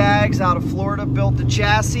 Dave Skaggs out of Florida, built the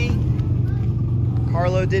chassis.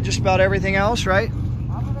 Carlo did just about everything else, right?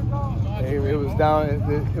 It was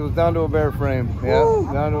down to a bare frame. Yeah,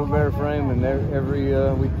 down to a bare frame, and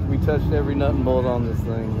we touched every nut and bolt on this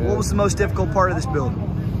thing. Yeah. What was the most difficult part of this build?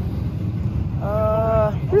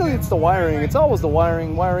 Really, it's the wiring. It's always the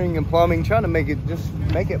wiring and plumbing, trying to make it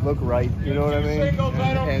look right. You know what I mean? Singles,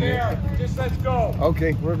 I don't care. Just let's go.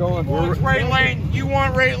 Okay, we're going. Who wants right lane? You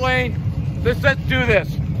want right lane? Let's do this.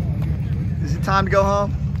 Is it time to go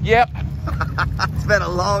home? Yep. It's been a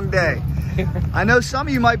long day. I know some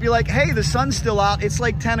of you might be like, hey, the sun's still out. It's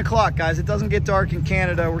like 10 o'clock, guys. It doesn't get dark in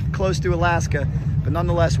Canada. We're close to Alaska. But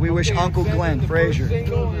nonetheless, we wish Uncle Glenn Frazier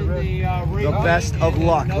the best of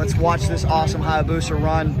luck. Let's watch this awesome Hayabusa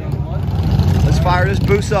run. Let's fire this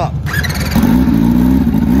boost up.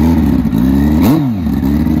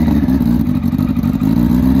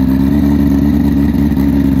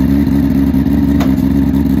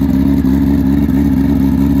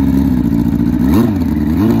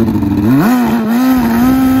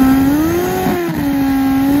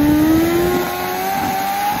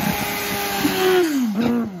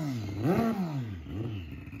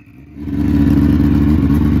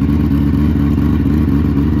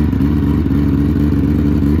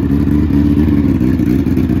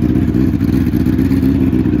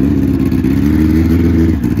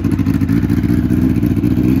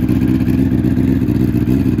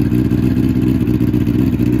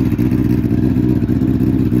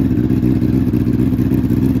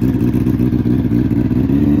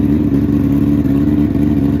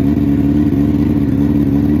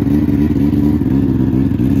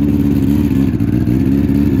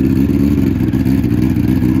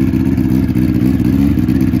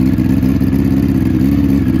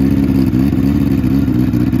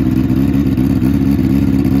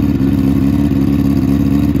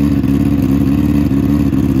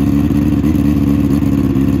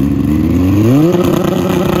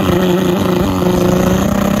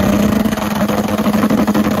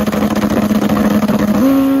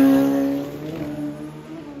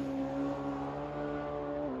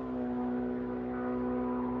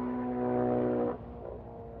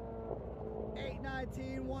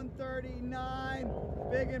 819, 139.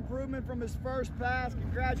 Big improvement from his first pass.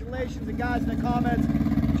 Congratulations, and guys in the comments,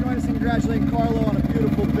 join us in congratulating Carlo on a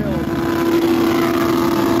beautiful build.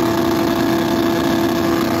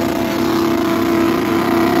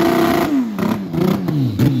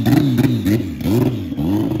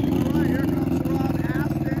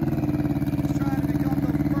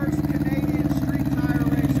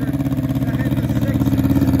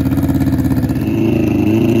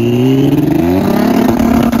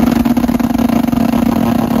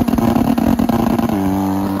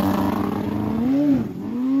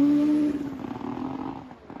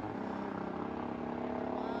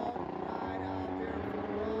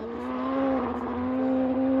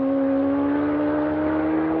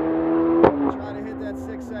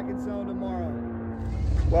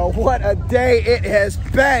 Well, what a day it has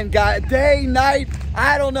been, guys. Day, night,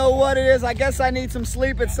 I don't know what it is. I guess I need some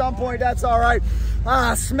sleep at some point. That's all right.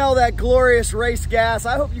 Smell that glorious race gas.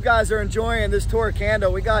 I hope you guys are enjoying this tour of Canada.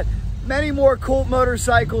 We got many more cool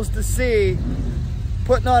motorcycles to see.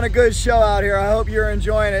 Putting on a good show out here. I hope you're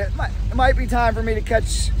enjoying it. It might be time for me to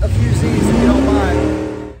catch a few Z's if you don't mind.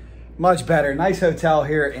 Much better. Nice hotel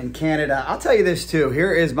here in Canada. I'll tell you this too.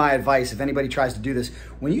 Here is my advice if anybody tries to do this.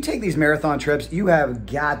 When you take these marathon trips, you have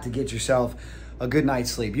got to get yourself a good night's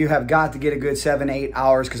sleep. You have got to get a good 7-8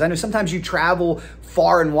 hours, because I know sometimes you travel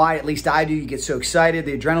far and wide, at least I do. You get so excited,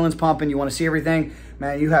 the adrenaline's pumping, you want to see everything.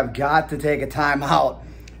 Man, you have got to take a time out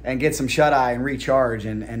and get some shut-eye and recharge,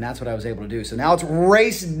 and that's what I was able to do. So now it's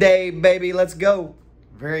race day, baby. Let's go.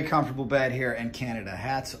 Very comfortable bed here in Canada.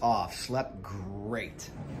 Hats off. Slept great.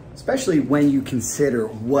 Especially when you consider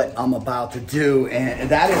what I'm about to do, and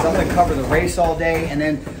that is I'm going to cover the race all day, and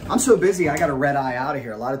then I'm so busy I got a red eye out of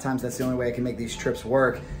here. A lot of times that's the only way I can make these trips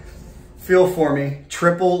work. Feel for me,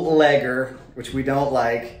 triple legger, which we don't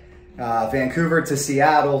like, Vancouver to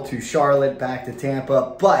Seattle to Charlotte back to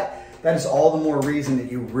Tampa, but that is all the more reason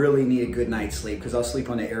that you really need a good night's sleep, because I'll sleep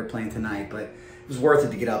on the airplane tonight, but it was worth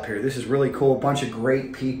it to get up here. This is really cool, a bunch of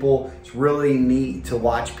great people. It's really neat to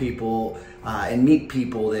watch people and meet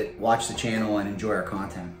people that watch the channel and enjoy our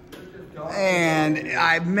content. And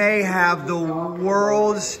I may have the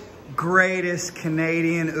world's greatest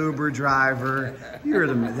Canadian Uber driver. You're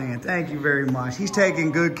the man. Thank you very much. He's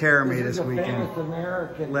taking good care of me this weekend.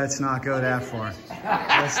 Let's not go that far.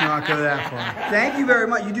 Let's not go that far. Thank you very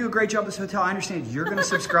much. You do a great job at this hotel. I understand you're going to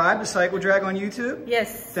subscribe to Cycledrag on YouTube?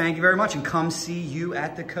 Yes. Thank you very much. And come see you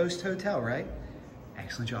at the Coast Hotel, right?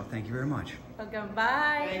 Excellent job. Thank you very much. Welcome.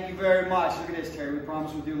 Bye. Thank you very much. Look at this, Terry. We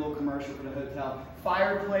promised we'd do a little commercial for the hotel.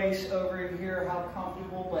 Fireplace over here. How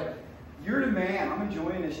comfortable. But you're the man. I'm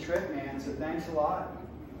enjoying this trip, man. So thanks a lot.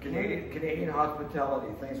 Canadian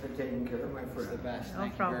hospitality. Thanks for taking care of my friend. It's the best. No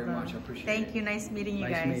Thank problem. you very much. I appreciate it. Thank you. Nice meeting you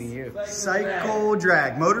guys. Nice meeting you.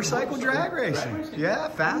 Cycledrag. Motorcycle drag racing. Yeah,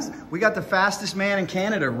 fast. We got the fastest man in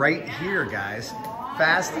Canada right here, guys.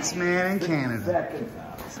 Fastest man in Canada.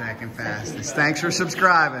 Second fastest. Thanks for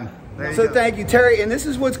subscribing. So thank you, Terry. And this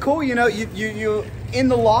is what's cool. You know, you in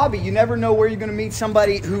the lobby, you never know where you're going to meet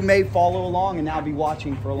somebody who may follow along and now be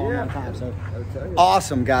watching for a long time. So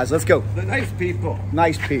awesome, guys. Let's go. The nice people.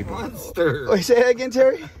 Nice people. Monster. Wait, say that again,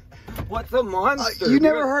 Terry. What's a monster? You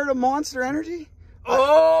never heard of Monster Energy?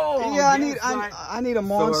 Oh, yeah. I need a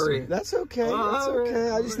monster. Sorry. That's okay. That's okay.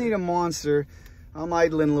 I just need a monster. I'm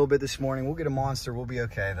idling a little bit this morning. We'll get a Monster. We'll be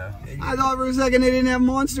okay, though. I thought for a second they didn't have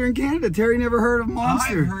Monster in Canada. Terry never heard of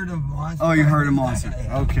Monster. I've heard of Monster. Oh, you heard of Monster.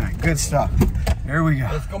 Okay, good stuff. Here we go.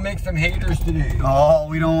 Let's go make some haters today. Oh,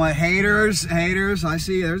 we don't want haters. Haters. I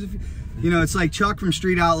see. There's a few. You know, it's like Chuck from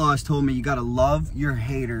Street Outlaws told me, you got to love your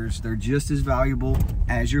haters. They're just as valuable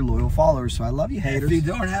as your loyal followers. So I love you, haters. If you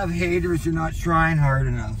don't have haters, you're not trying hard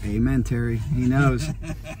enough. Amen, Terry. He knows.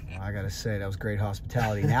 I got to say, that was great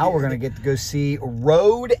hospitality. Now we're going to get to go see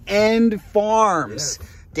Road End Farms. Yes.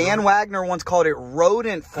 Dan Wagner once called it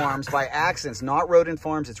Rodent Farms by accident. It's not Rodent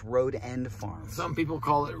Farms, it's Road End Farms. Some people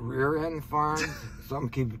call it Rear End Farms.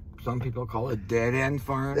 Some people call it Dead End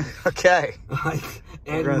Farms. Okay.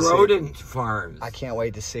 And Rodent Farms. I can't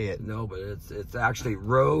wait to see it. No, but it's actually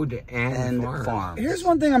Road End Farms. Here's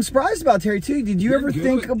one thing I'm surprised about, Terry, too. Did you ever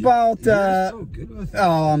think about... so good with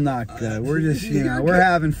oh, I'm not good. We're just, you know, we're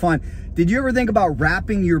having fun. Did you ever think about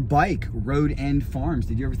wrapping your bike Road End Farms?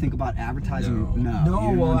 Did you ever think about advertising?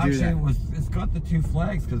 No, well, actually, it's got the two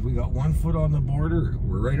flags because we got one foot on the border.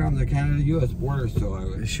 We're right on the Canada-U.S. border,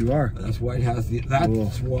 so yes, you are. That's why it has the.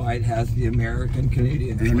 That's why it has the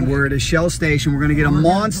American-Canadian flag. And we're at a Shell station. We're gonna get a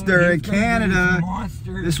Monster in Canada.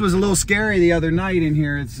 This was a little scary the other night in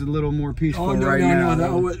here. It's a little more peaceful right now.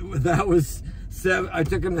 No, that was I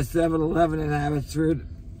took him to 7-Eleven in Abbotsford.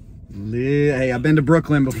 Hey, I've been to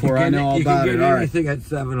Brooklyn before. I know all about it. All right. Anything at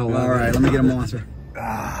 7-Eleven. All right, let me get a monster.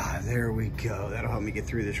 Ah, there we go. That'll help me get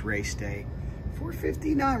through this race day.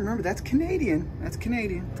 459. Remember, that's Canadian. That's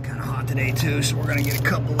Canadian. It's kind of hot today too, so we're gonna get a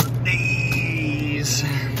couple of these.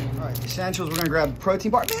 All right, essentials. We're gonna grab a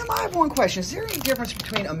protein bar. Ma'am, I have one question. Is there any difference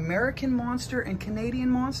between American Monster and Canadian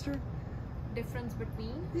Monster? Difference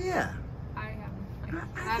between? Yeah.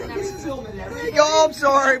 I've never Oh, I'm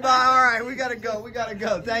sorry, bye. All right, we gotta go. We gotta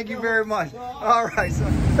go. Thank you very much. All right, so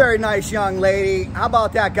very nice young lady. How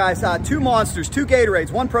about that, guys? 2 Monsters, 2 Gatorades,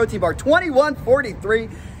 1 protein bar, $21.43.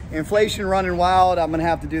 Inflation running wild. I'm gonna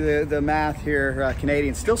have to do the math here.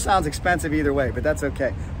 Canadian still sounds expensive either way, but that's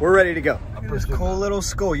okay. We're ready to go. This cool little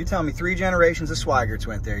school. You tell me 3 generations of Schweigerts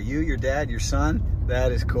went there. You, your dad, your son.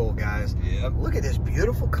 That is cool, guys. Yep. Look at this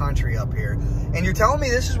beautiful country up here. And you're telling me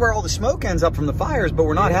this is where all the smoke ends up from the fires, but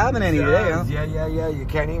we're not having any today, huh? Yeah. You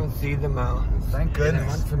can't even see the mountains. Thank goodness.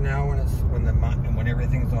 And a month from now, when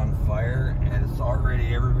everything's on fire and it's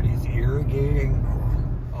already everybody's irrigating,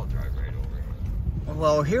 I'll drive right over it.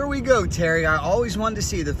 Well, here we go, Terry. I always wanted to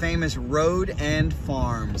see the famous Road End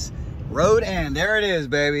Farms. Road End, there it is,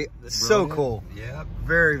 baby. So cool. Yep.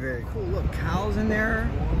 Very, very cool. Look, cows in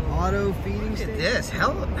there, auto feeding station. Look at this,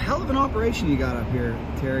 hell of an operation you got up here,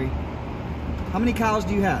 Terry. How many cows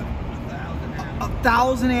do you have?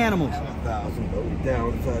 1,000 animals. 1,000,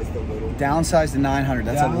 downsized a little. Downsized to 900.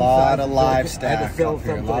 That's a lot of livestock up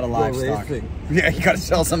here. A lot of livestock. Yeah, you got to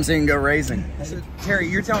sell something so you can go racing. So, Terry,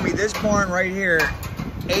 you're telling me this barn right here,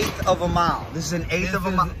 1/8 of a mile. This is an 1/8 of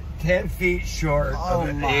a mile. 10 feet short of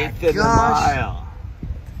an 1/8 of a mile.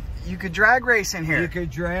 You could drag race in here. You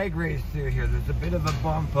could drag race through here. There's a bit of a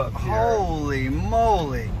bump up here. Holy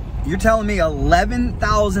moly. You're telling me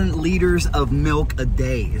 11,000 liters of milk a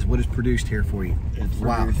day is what is produced here for you. It's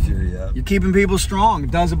produced here, yeah. You're keeping people strong.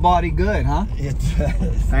 It does a body good, huh? It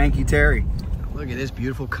does. Thank you, Terry. Look at this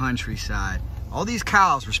beautiful countryside. All these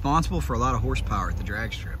cows responsible for a lot of horsepower at the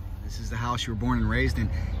drag strip. This is the house you were born and raised in.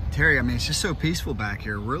 Terry, I mean, it's just so peaceful back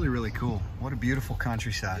here. Really, really cool. What a beautiful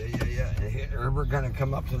countryside. Yeah. We're going to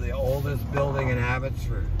come up to the oldest building in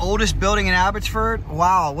Abbotsford. Oldest building in Abbotsford?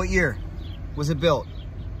 Wow, what year was it built?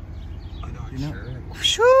 I'm not sure.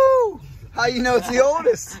 Shoo! How you know it's the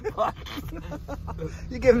oldest?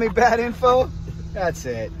 You giving me bad info? That's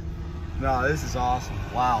it. No, this is awesome.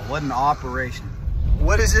 Wow, what an operation.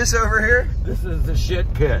 What is this over here? This is the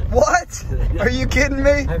shit pit. What? Are you kidding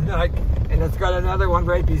me? I'm not, and it's got another one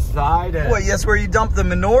right beside it. What, that's where you dump the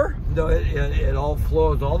manure? No, it all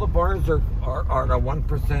flows. All the barns are at a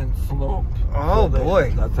 1% slope. Oh, so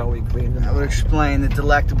boy. That's how we clean them. That would explain the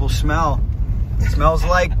delectable smell. It smells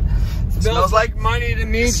like... smells like money to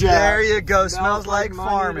me, Jack. There you go. Smells like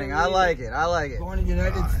farming. I like it. I like it. Going to the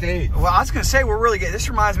United States. Well, I was going to say, we're really good. This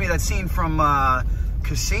reminds me of that scene from...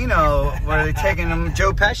 Casino, where they're taking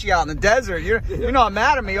Joe Pesci out in the desert. You're not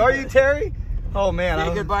mad at me, are you, Terry? Oh man.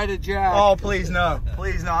 Say goodbye to Jack. Oh please no.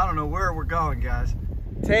 Please no. I don't know where we're going, guys.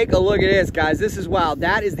 Take a look at this, guys. This is wild.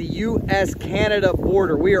 That is the US-Canada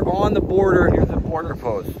border. We are on the border. Here's the border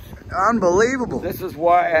post. Unbelievable. This is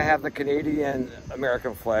why I have the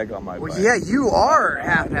Canadian-American flag on my bike. Yeah, you are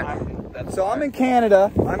half that. So I'm in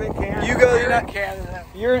Canada. I'm in Canada. You go to Canada.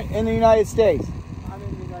 You're in the United States. I'm in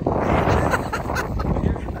the United States.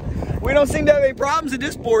 We don't seem to have any problems at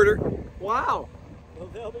this border. Wow. Well,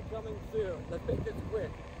 they'll be coming soon. Let's make this quick.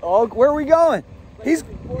 Oh, where are we going?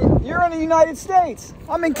 You're in the United States.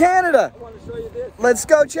 I'm in Canada. I want to show you this. Let's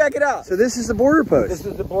go check it out. So this is the border post. This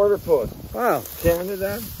is the border post. Wow.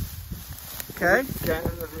 Canada. Okay.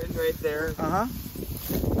 Canada right there.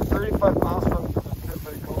 35 miles from the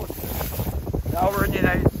Pacific Coast. Now we're in the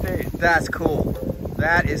United States. That's cool.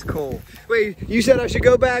 That is cool. Wait, you said I should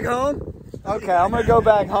go back home? Okay, I'm gonna go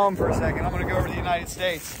back home for a second. I'm gonna go over to the United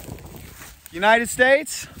States. United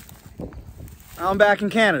States, now I'm back in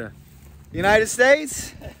Canada. United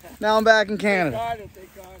States, now I'm back in Canada. They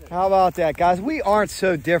got it. How about that, guys? We aren't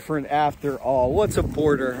so different after all. What's a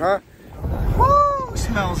border, huh? Woo,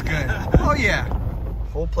 smells good. Oh yeah.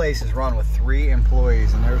 Whole place is run with 3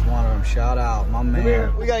 employees, and there's one of them. Shout out, my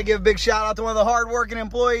man. We gotta give a big shout out to one of the hard-working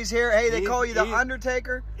employees here. Hey, they call you the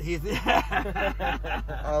Undertaker.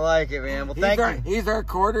 I like it, man. Well, thank you. He's our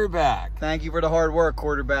quarterback. Thank you for the hard work,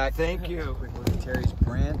 quarterback. Thank you. Look at Terry's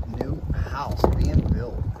brand new house being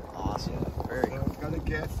built. Awesome. Very cool. It's got a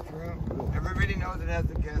guest room. Everybody knows it has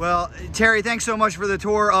a guest room. Well, Terry, thanks so much for the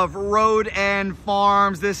tour of Road End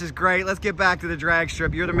Farms. This is great. Let's get back to the drag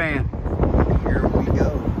strip. You're the man. Here we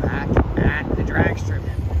go, back at the drag strip.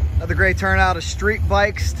 Another great turnout of street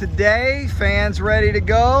bikes today. Fans ready to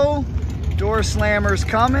go. Door slammers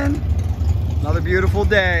coming. Another beautiful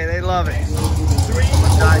day. They love it.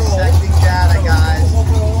 Dissecting data, guys.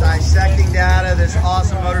 Dissecting data, this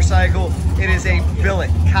awesome motorcycle. It is a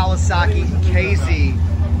billet Kawasaki KZ.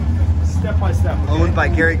 Step by step. Okay? Owned by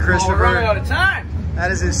Gary Christopher. We're running out of time.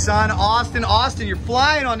 That is his son, Austin. Austin, you're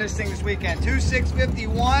flying on this thing this weekend. 2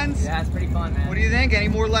 651s. Yeah, it's pretty fun, man. What do you think? Any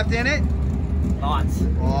more left in it? Lots.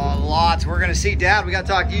 Oh, lots. We're gonna see, Dad. We gotta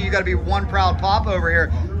talk to you. You gotta be one proud pop over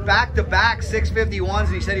here. Back-to-back 651s,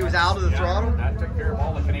 and he said he was out of the throttle. That took care of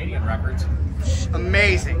all the Canadian records.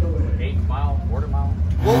 Amazing. 8 mile, quarter mile.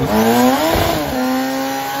 What was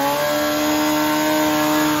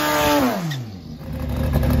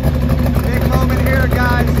big moment here,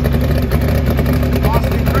 guys.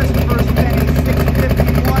 Austin Christopher's penny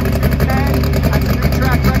 651 210. That's a new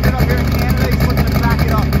track record up here in Canada. He's looking to back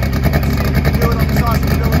it up. Let's see if he can do it on this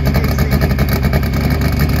awesome billet KZ.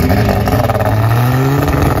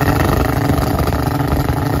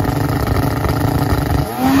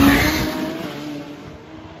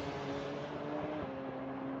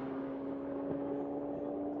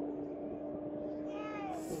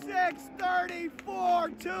 634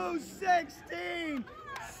 216.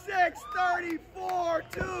 634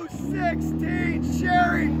 216.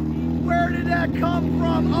 Sherry, where did that come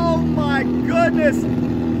from? Oh my goodness.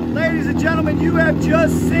 Ladies and gentlemen, you have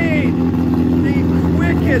just seen the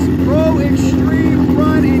quickest Pro Extreme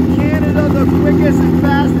run in Canada, the quickest and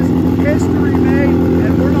fastest history made,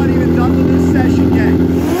 and we're not even done with this session yet.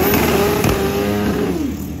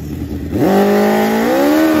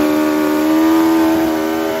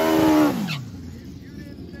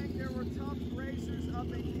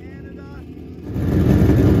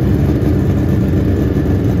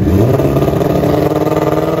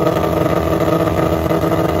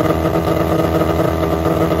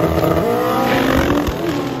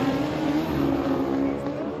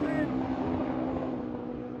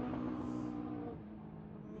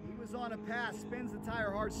 On a pass, spins the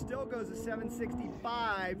tire hard, still goes at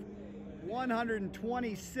 765,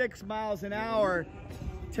 126 miles an hour.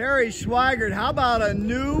 Terry Schweigert, how about a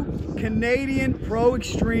new Canadian Pro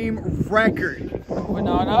Extreme record? We're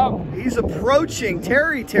not up. He's approaching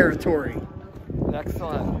Terry territory.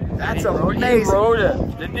 Excellent. That's He amazing. rode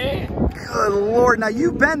it, didn't he? Good Lord. Now,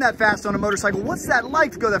 you've been that fast on a motorcycle. What's that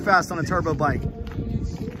like to go that fast on a turbo bike?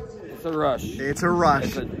 It's a rush. It's a rush.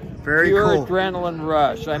 It's a very pure cool. adrenaline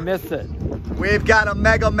rush. I miss it. We've got a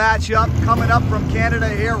mega matchup coming up from Canada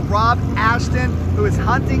here. Rob Ashton, who is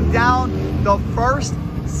hunting down the first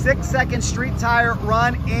 6-second street tire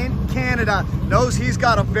run in Canada, knows he's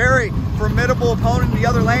got a very formidable opponent in the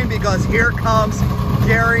other lane, because here comes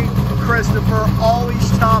Gary Christopher, always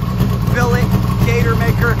tough, billet, gator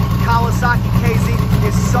maker, Kawasaki KZ.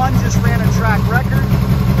 His son just ran a track record.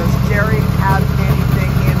 Does Gary have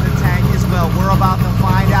anything in the tank as well? We're about to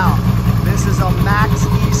find out. This is a Max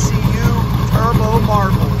ECU Turbo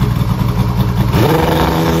Marble.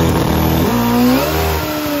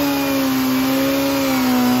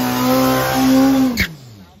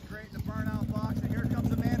 Great, the burnout box, and here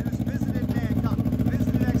comes a man who's visited Hancock,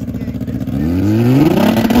 visited XDA,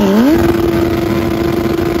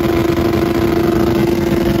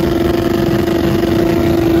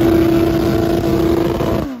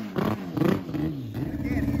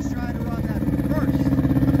 again, he's trying to run that first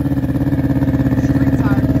street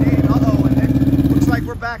tire Canadian. Uh-oh, and it looks like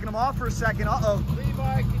we're backing him off for a second. Uh-oh.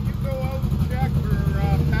 Levi, can you go out and check for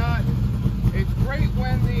Pat? It's great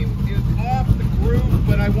when he is off the groove,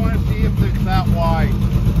 but I want to see if it's that wide.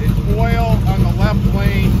 It's oil on the left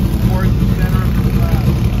lane towards the center of the track.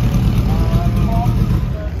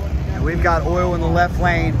 And we've got oil in the left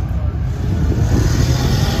lane.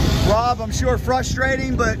 Rob, I'm sure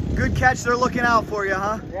frustrating, but good catch. They're looking out for you,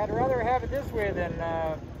 huh? Yeah, I'd rather have it this way than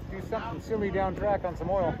do something silly down track on some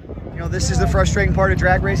oil. You know, this is the frustrating part of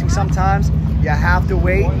drag racing. Sometimes you have to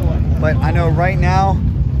wait, but I know right now,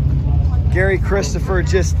 Gary Christopher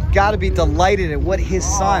just got to be delighted at what his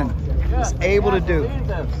son was able to do.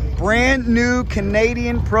 Brand new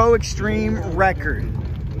Canadian Pro Extreme record.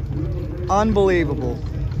 Unbelievable.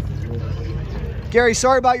 Gary,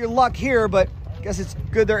 sorry about your luck here, but I guess it's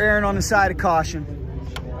good they're erring on the side of caution.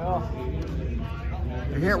 Well,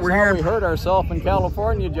 we're here. We hurt ourselves in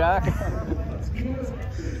California, Jack.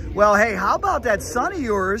 Well, hey, how about that son of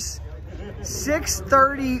yours?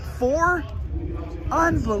 634?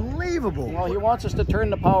 Unbelievable. Well, he wants us to turn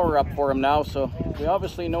the power up for him now, so we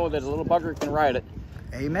obviously know that a little bugger can ride it.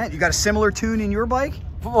 Amen. You got a similar tune in your bike?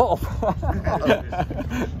 Oh.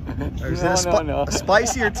 Or is it a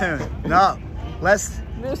spicier tune? No. This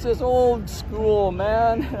is old school,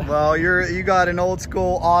 man. Well, you got an old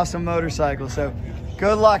school awesome motorcycle, so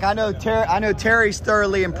good luck. I know Terry's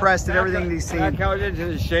thoroughly impressed at everything he's seen. Back out into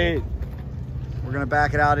the shade. We're gonna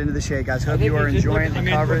back it out into the shade, guys. Hope you are enjoying the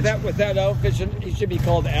coverage. With that outfit, he should be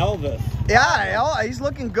called Elvis. Yeah, he's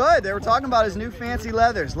looking good. They were talking about his new fancy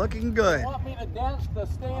leathers. Looking good. Want me to dance the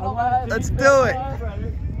Staying Alive? Let's do it.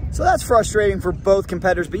 So that's frustrating for both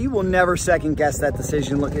competitors, but you will never second guess that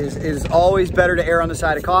decision. Look, it is always better to err on the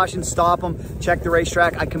side of caution, stop them, check the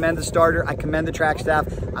racetrack. I commend the starter, I commend the track staff.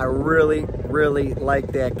 I really, really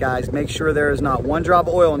like that, guys. Make sure there is not one drop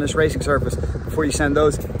of oil on this racing surface before you send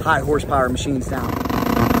those high horsepower machines down.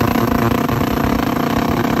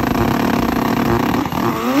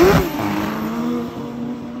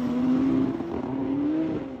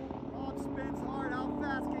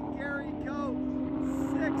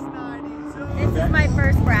 This is my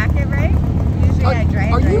first bracket race. Usually I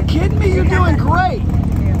drag. Are you kidding me? You're doing great.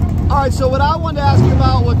 All right, so what I wanted to ask you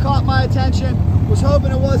about, what caught my attention, was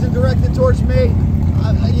hoping it wasn't directed towards me.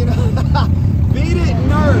 You know, Beat It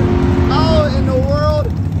Nerd. How in the world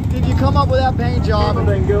did you come up with that paint job?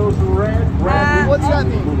 Everything goes red. What's that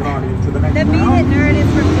mean? Moving on into the next The Beat It Nerd is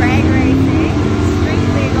from drag racing. Street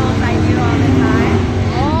legals I do all the time.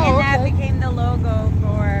 And that became the logo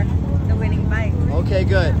for the winning bike. Okay,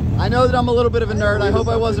 good. I know that I'm a little bit of a nerd. I hope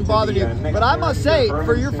I wasn't bothering you. But I must say,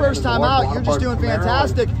 for your first time out, you're just doing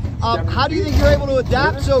fantastic. How do you think you're able to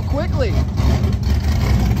adapt so quickly?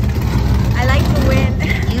 I like to win.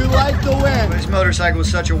 You like to win. This motorcycle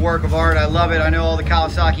is such a work of art. I love it. I know all the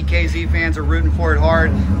Kawasaki KZ fans are rooting for it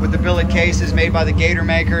hard with the billet cases made by the Gator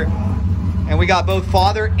Maker. And we got both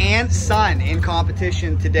father and son in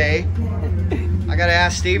competition today. I gotta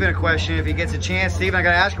ask Steven a question if he gets a chance. Steven, I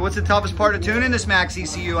gotta ask you, what's the toughest part of tuning this Max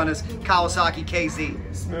ECU on this Kawasaki KZ?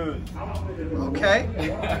 Smooth. Okay.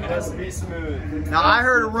 It has to be smooth. Now I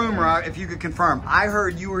heard a rumor, if you could confirm, I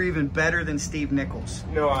heard you were even better than Steve Nichols.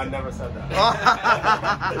 No, I never said that.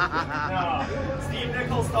 No, Steve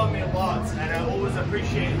Nichols taught me a lot, and I always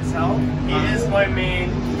appreciate his help. He is my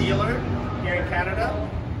main dealer here in Canada,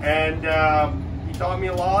 and he taught me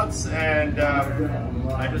a lot, and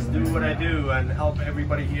I just do what I do and help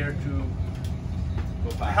everybody here to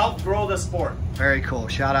help grow the sport. Very cool.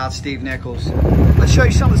 shout out Steve Nichols. Let's show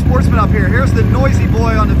you some of the sportsmen up here. Here's the noisy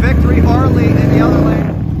boy on the Victory Harley in the other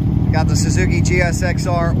lane. We got the Suzuki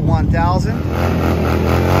GSXR 1000.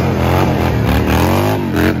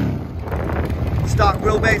 Stock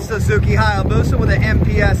wheelbase Suzuki Hayabusa with an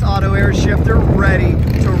MPS auto air shifter ready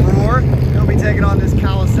to roar. He'll be taking on this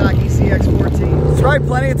Kawasaki CX-14. That's right,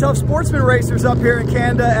 plenty of tough sportsman racers up here in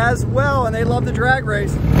Canada as well, and they love the drag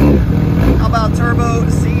race. How about Turbo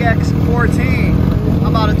CX-14? How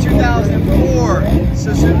about a 2004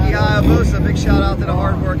 Suzuki Hayabusa? Big shout out to the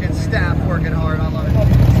hard-working staff working hard. I love it.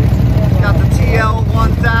 Got the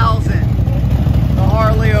TL1000, the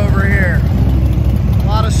Harley over here. A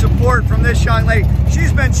lot of support from this young lady.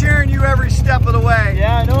 She's been cheering you every step of the way.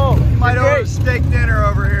 Yeah, I know. You might order a steak dinner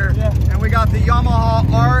over here. Yeah. And we got the Yamaha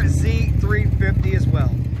RZ 350 as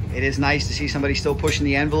well. It is nice to see somebody still pushing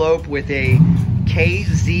the envelope with a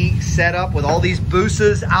KZ setup with all these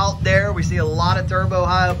Busas out there. We see a lot of turbo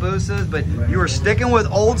Hayabusas, but you are sticking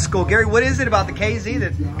with old school. Gary, what is it about the KZ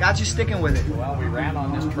that got you sticking with it? Well, we ran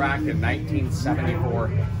on this track in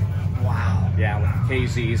 1974. Wow. Yeah, with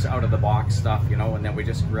KZs out of the box stuff, you know, and then we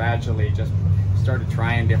just gradually just started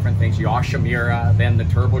trying different things. Yoshimura, then the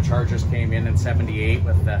turbochargers came in 78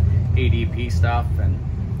 with the ADP stuff, and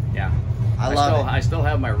yeah. I still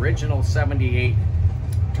have my original 78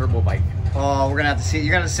 turbo bike. Oh, we're gonna have to see.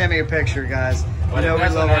 You're gonna send me a picture, guys. But I know we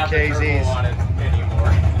love our KZs. On it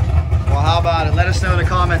anymore. Well, how about it? Let us know in the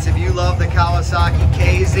comments if you love the Kawasaki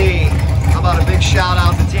KZ. How about a big shout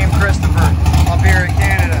out to Team Christopher up here in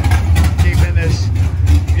Canada, keeping this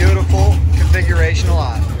beautiful configuration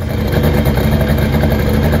alive.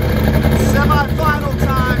 Semi-final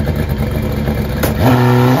time.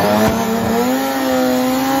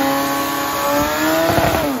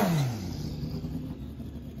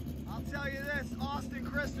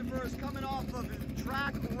 Christopher is coming off of his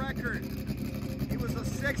track record. He was a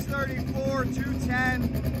 634,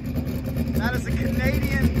 210. That is a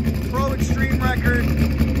Canadian Pro Extreme record.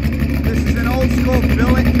 This is an old school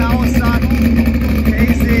billet Kawasaki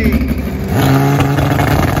KZ.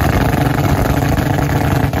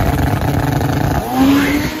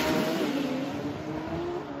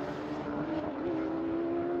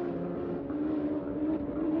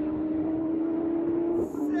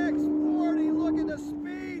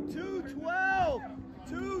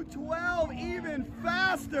 212 even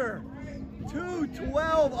faster.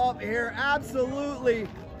 212 up here, absolutely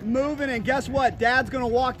moving. And guess what? Dad's gonna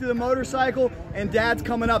walk to the motorcycle and Dad's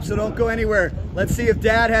coming up, so don't go anywhere. Let's see if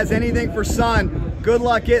Dad has anything for son. Good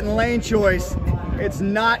luck getting lane choice. It's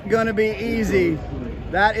not gonna be easy.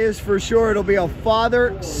 That is for sure. It'll be a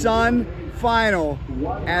father-son final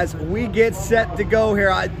as we get set to go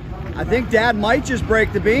here. I think Dad might just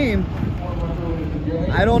break the beam.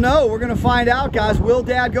 I don't know. We're going to find out, guys. Will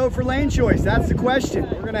Dad go for lane choice? That's the question.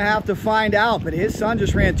 We're going to have to find out. But his son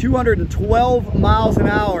just ran 212 miles an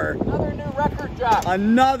hour. Another new record job.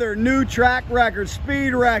 Another new track record,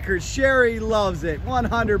 speed record. Sherry loves it,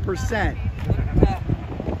 100%.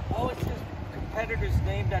 What was his competitor's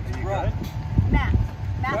name that's run? Matt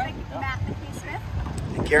McKay Smith.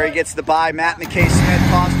 And Gary gets the bye. Matt McKay Smith,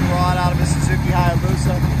 Foster Rod out of his Suzuki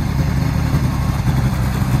Hayabusa.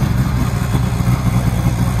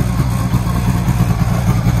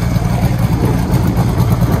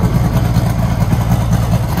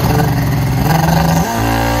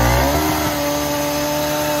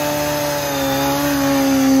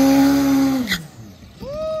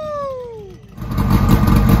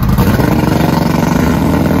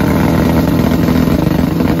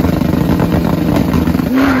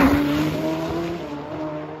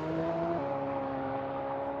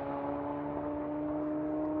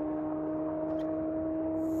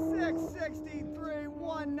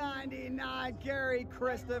 Gary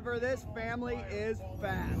Christopher, this family is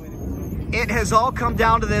fast. It has all come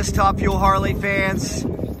down to this, Top Fuel Harley fans.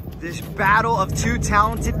 This battle of two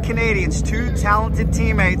talented Canadians, two talented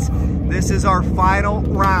teammates. This is our final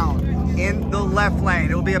round in the left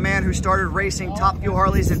lane. It will be a man who started racing Top Fuel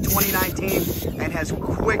Harleys in 2019 and has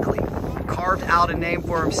quickly carved out a name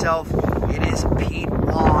for himself. It is Pete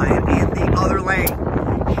Waugh. And in the other lane,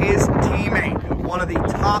 his teammate, one of the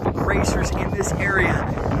top racers in this area,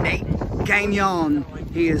 Nate Gagnon.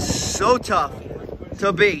 He is so tough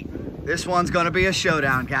to beat. This one's going to be a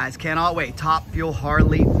showdown, guys. Cannot wait. Top Fuel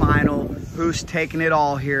Harley final. Who's taking it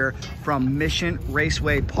all here from Mission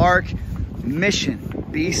Raceway Park, Mission,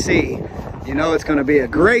 BC. You know it's going to be a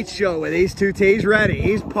great show with these two teams. Ready?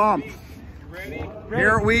 He's pumped. Ready?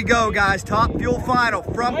 Here we go, guys. Top Fuel final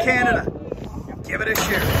from Canada. Give it a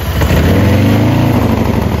share.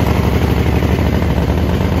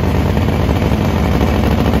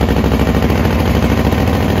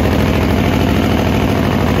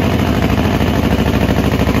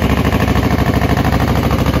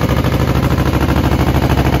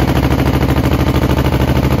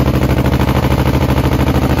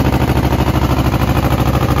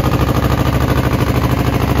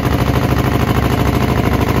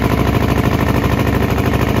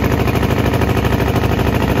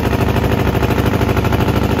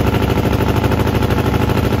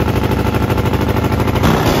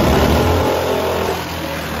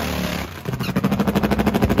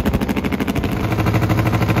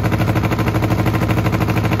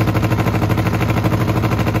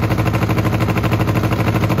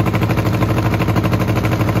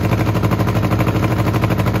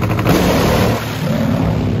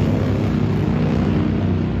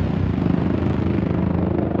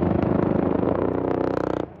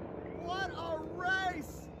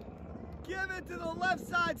 To the left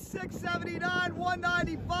side, 679,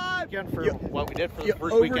 195. Again, for what we did for the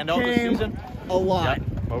first weekend of the season. A lot. Yeah,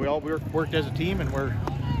 but we all worked as a team, and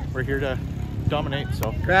we're here to dominate.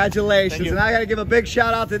 So congratulations. And I got to give a big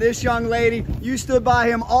shout out to this young lady. You stood by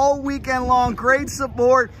him all weekend long. Great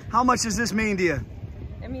support. How much does this mean to you?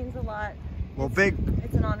 It means a lot. Well,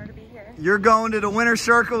 it's an honor to be here. You're going to the winner's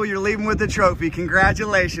circle. You're leaving with the trophy.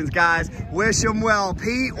 Congratulations, guys. Wish him well.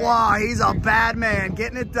 Pete Waugh, he's a bad man.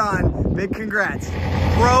 Getting it done. Big congrats.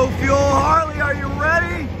 Pro Fuel Harley, are you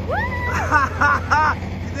ready?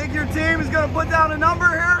 You think your team is going to put down a number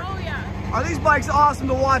here? Oh, yeah. Are these bikes awesome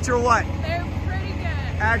to watch or what? They're pretty good.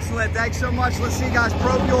 Excellent. Thanks so much. Let's see, guys.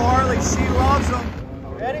 Pro Fuel Harley. She loves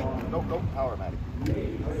them. Ready? No power, Maddie.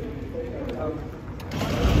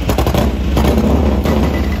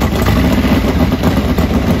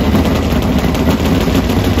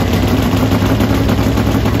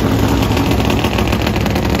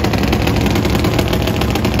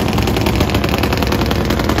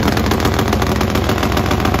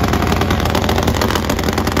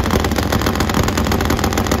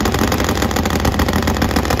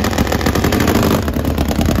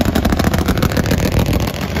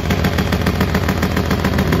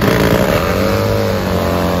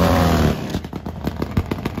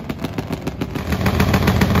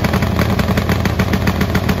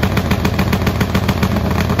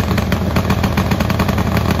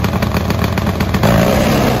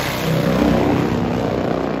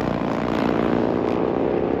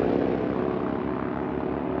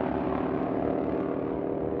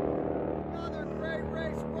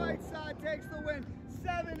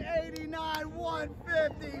 789,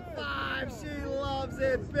 155. She loves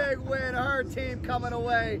it. Big win. Her team coming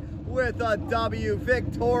away with a W.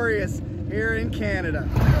 Victorious here in Canada.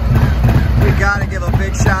 We gotta give a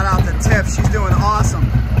big shout out to Tiff. She's doing awesome.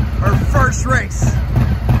 Her first race.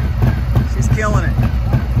 She's killing it.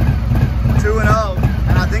 2-0.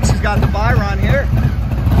 And I think she's got the bye run here.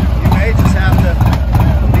 You may just have to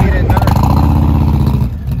beat it.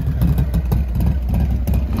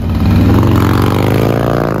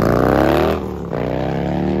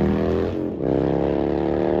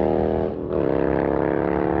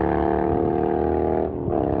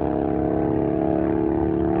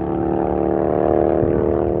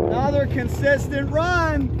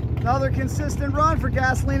 Another consistent run for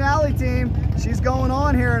Gasoline Alley team. She's going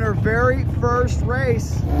on here in her very first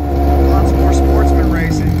race. Lots more sportsman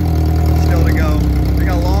racing still to go. We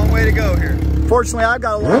got a long way to go here. Fortunately, I've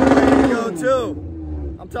got a long way to go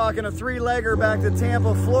too. I'm talking a 3-legger back to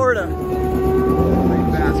Tampa, Florida. Big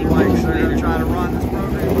fast bikes that are going to try to run this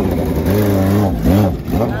program.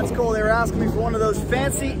 That's cool. They were asking me for one of those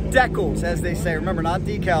fancy decals, as they say. Remember, not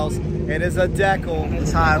decals. It is a decal.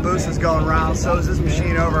 This Hayabusa's going around, so is this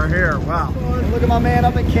machine over here. Wow. Look at my man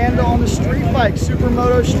up in Canada on the street bike,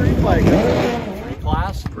 Supermoto street bike.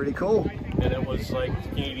 Class. Pretty cool. And it was like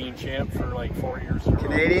Canadian champ for like 4 years.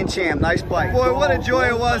 Canadian champ, nice bike. Boy, what a joy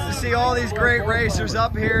it was to see all these great racers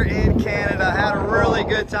up here in Canada. Had a really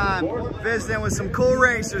good time visiting with some cool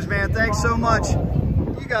racers, man. Thanks so much.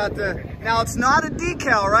 You got the, now it's not a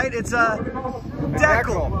decal, right? It's a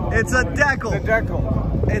decal. It's a decal. The decal.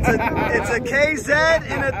 It's a KZ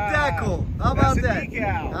and a decal. How about that?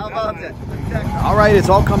 How about that? All right, it's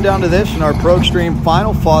all come down to this in our Pro Extreme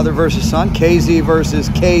final, father versus son, KZ versus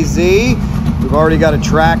KZ. We've already got a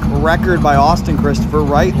track record by Austin Christopher,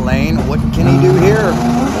 right lane. What can he do here?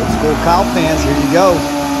 Old school Kyle fans, here you go.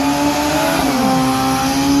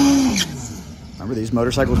 Remember, these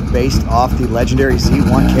motorcycles based off the legendary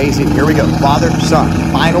Z1 KZ. Here we go, father, son,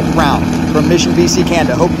 final round from Mission, BC,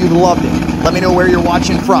 Canada. Hope you loved it. Let me know where you're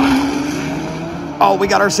watching from. Oh, we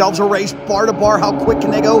got ourselves a race, bar to bar. How quick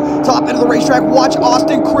can they go? Top end of the racetrack. Watch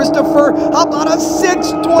Austin Christopher. How about a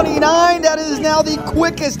 6:29? That is now the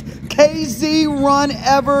quickest KZ run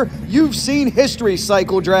ever. You've seen history,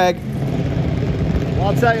 Cycledrag. Well,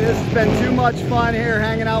 I'll tell you, this has been too much fun here,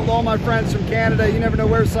 hanging out with all my friends from Canada. You never know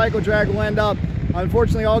where Cycledrag will end up.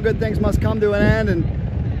 Unfortunately, all good things must come to an end,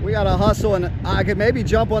 and we got to hustle. And I could maybe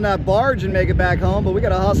jump on that barge and make it back home, but we got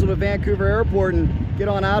to hustle to Vancouver Airport and get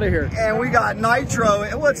on out of here. And we got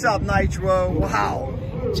Nitro. What's up, Nitro? Wow.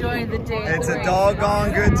 Enjoy the day. It's a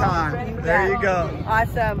doggone good time. There you go.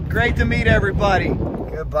 Awesome. Great to meet everybody.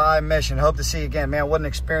 Goodbye, Mission. Hope to see you again. Man, what an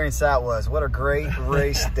experience that was. What a great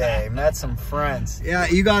race day. Met some friends. Yeah,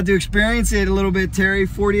 you got to experience it a little bit, Terry.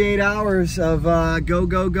 48 hours of go,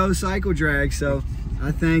 go, go Cycledrag. So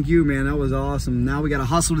I thank you, man. That was awesome. Now we got to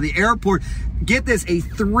hustle to the airport. Get this, a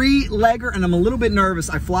 3-legger, and I'm a little bit nervous.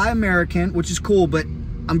 I fly American, which is cool, but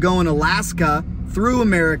I'm going Alaska through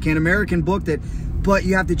American. American booked it, but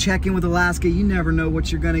you have to check in with Alaska. You never know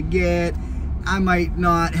what you're going to get. I might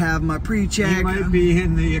not have my pre-check. You might be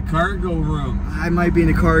in the cargo room. I might be in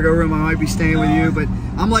the cargo room. I might be staying with you, but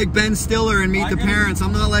I'm like Ben Stiller and Meet the Parents.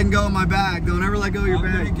 I'm not letting go of my bag. Don't ever let go of your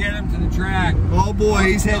bag. I'm going to get him to the track. Oh boy,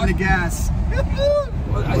 he's hitting the gas.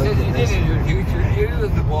 Well, I said you didn't introduce you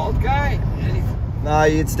as the bald guy. No,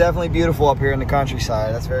 it's definitely beautiful up here in the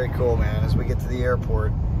countryside. That's very cool, man. As we get to the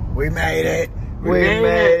airport, we made it. We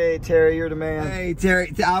made it. Terry, you're the man. Hey,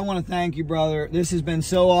 Terry, I want to thank you, brother. This has been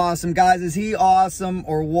so awesome. Guys, is he awesome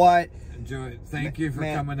or what? Enjoy. Thank you for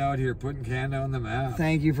coming out here, putting Canada on the map.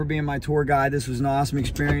 Thank you for being my tour guide. This was an awesome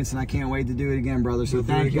experience, and I can't wait to do it again, brother. So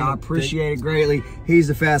thank you. I appreciate it greatly. He's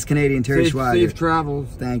the fast Canadian, Terry Schweigert. Safe travels.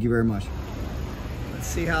 Thank you very much. Let's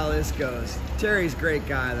see how this goes. Terry's a great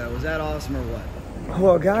guy, though. Was that awesome or what?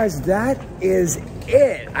 Well, guys, that is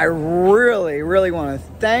it. I really, really want to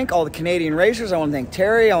thank all the Canadian racers. I want to thank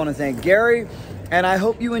Terry. I want to thank Gary. And I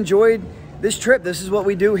hope you enjoyed this trip. This is what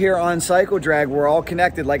we do here on Cycledrag. We're all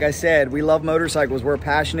connected. Like I said, we love motorcycles. We're a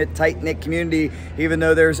passionate, tight-knit community, even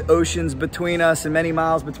though there's oceans between us and many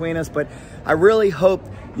miles between us. But I really hope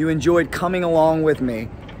you enjoyed coming along with me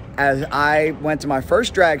as I went to my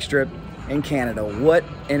first drag strip in Canada. What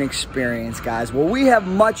an experience, guys. Well, we have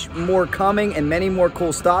much more coming and many more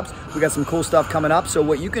cool stops. We got some cool stuff coming up. So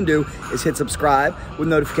what you can do is hit subscribe with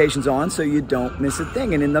notifications on so you don't miss a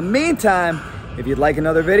thing. And in the meantime, if you'd like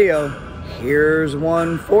another video, here's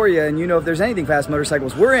one for you. And you know, if there's anything fast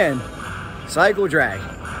motorcycles, we're in.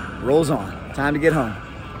 Cycledrag rolls on. Time to get home.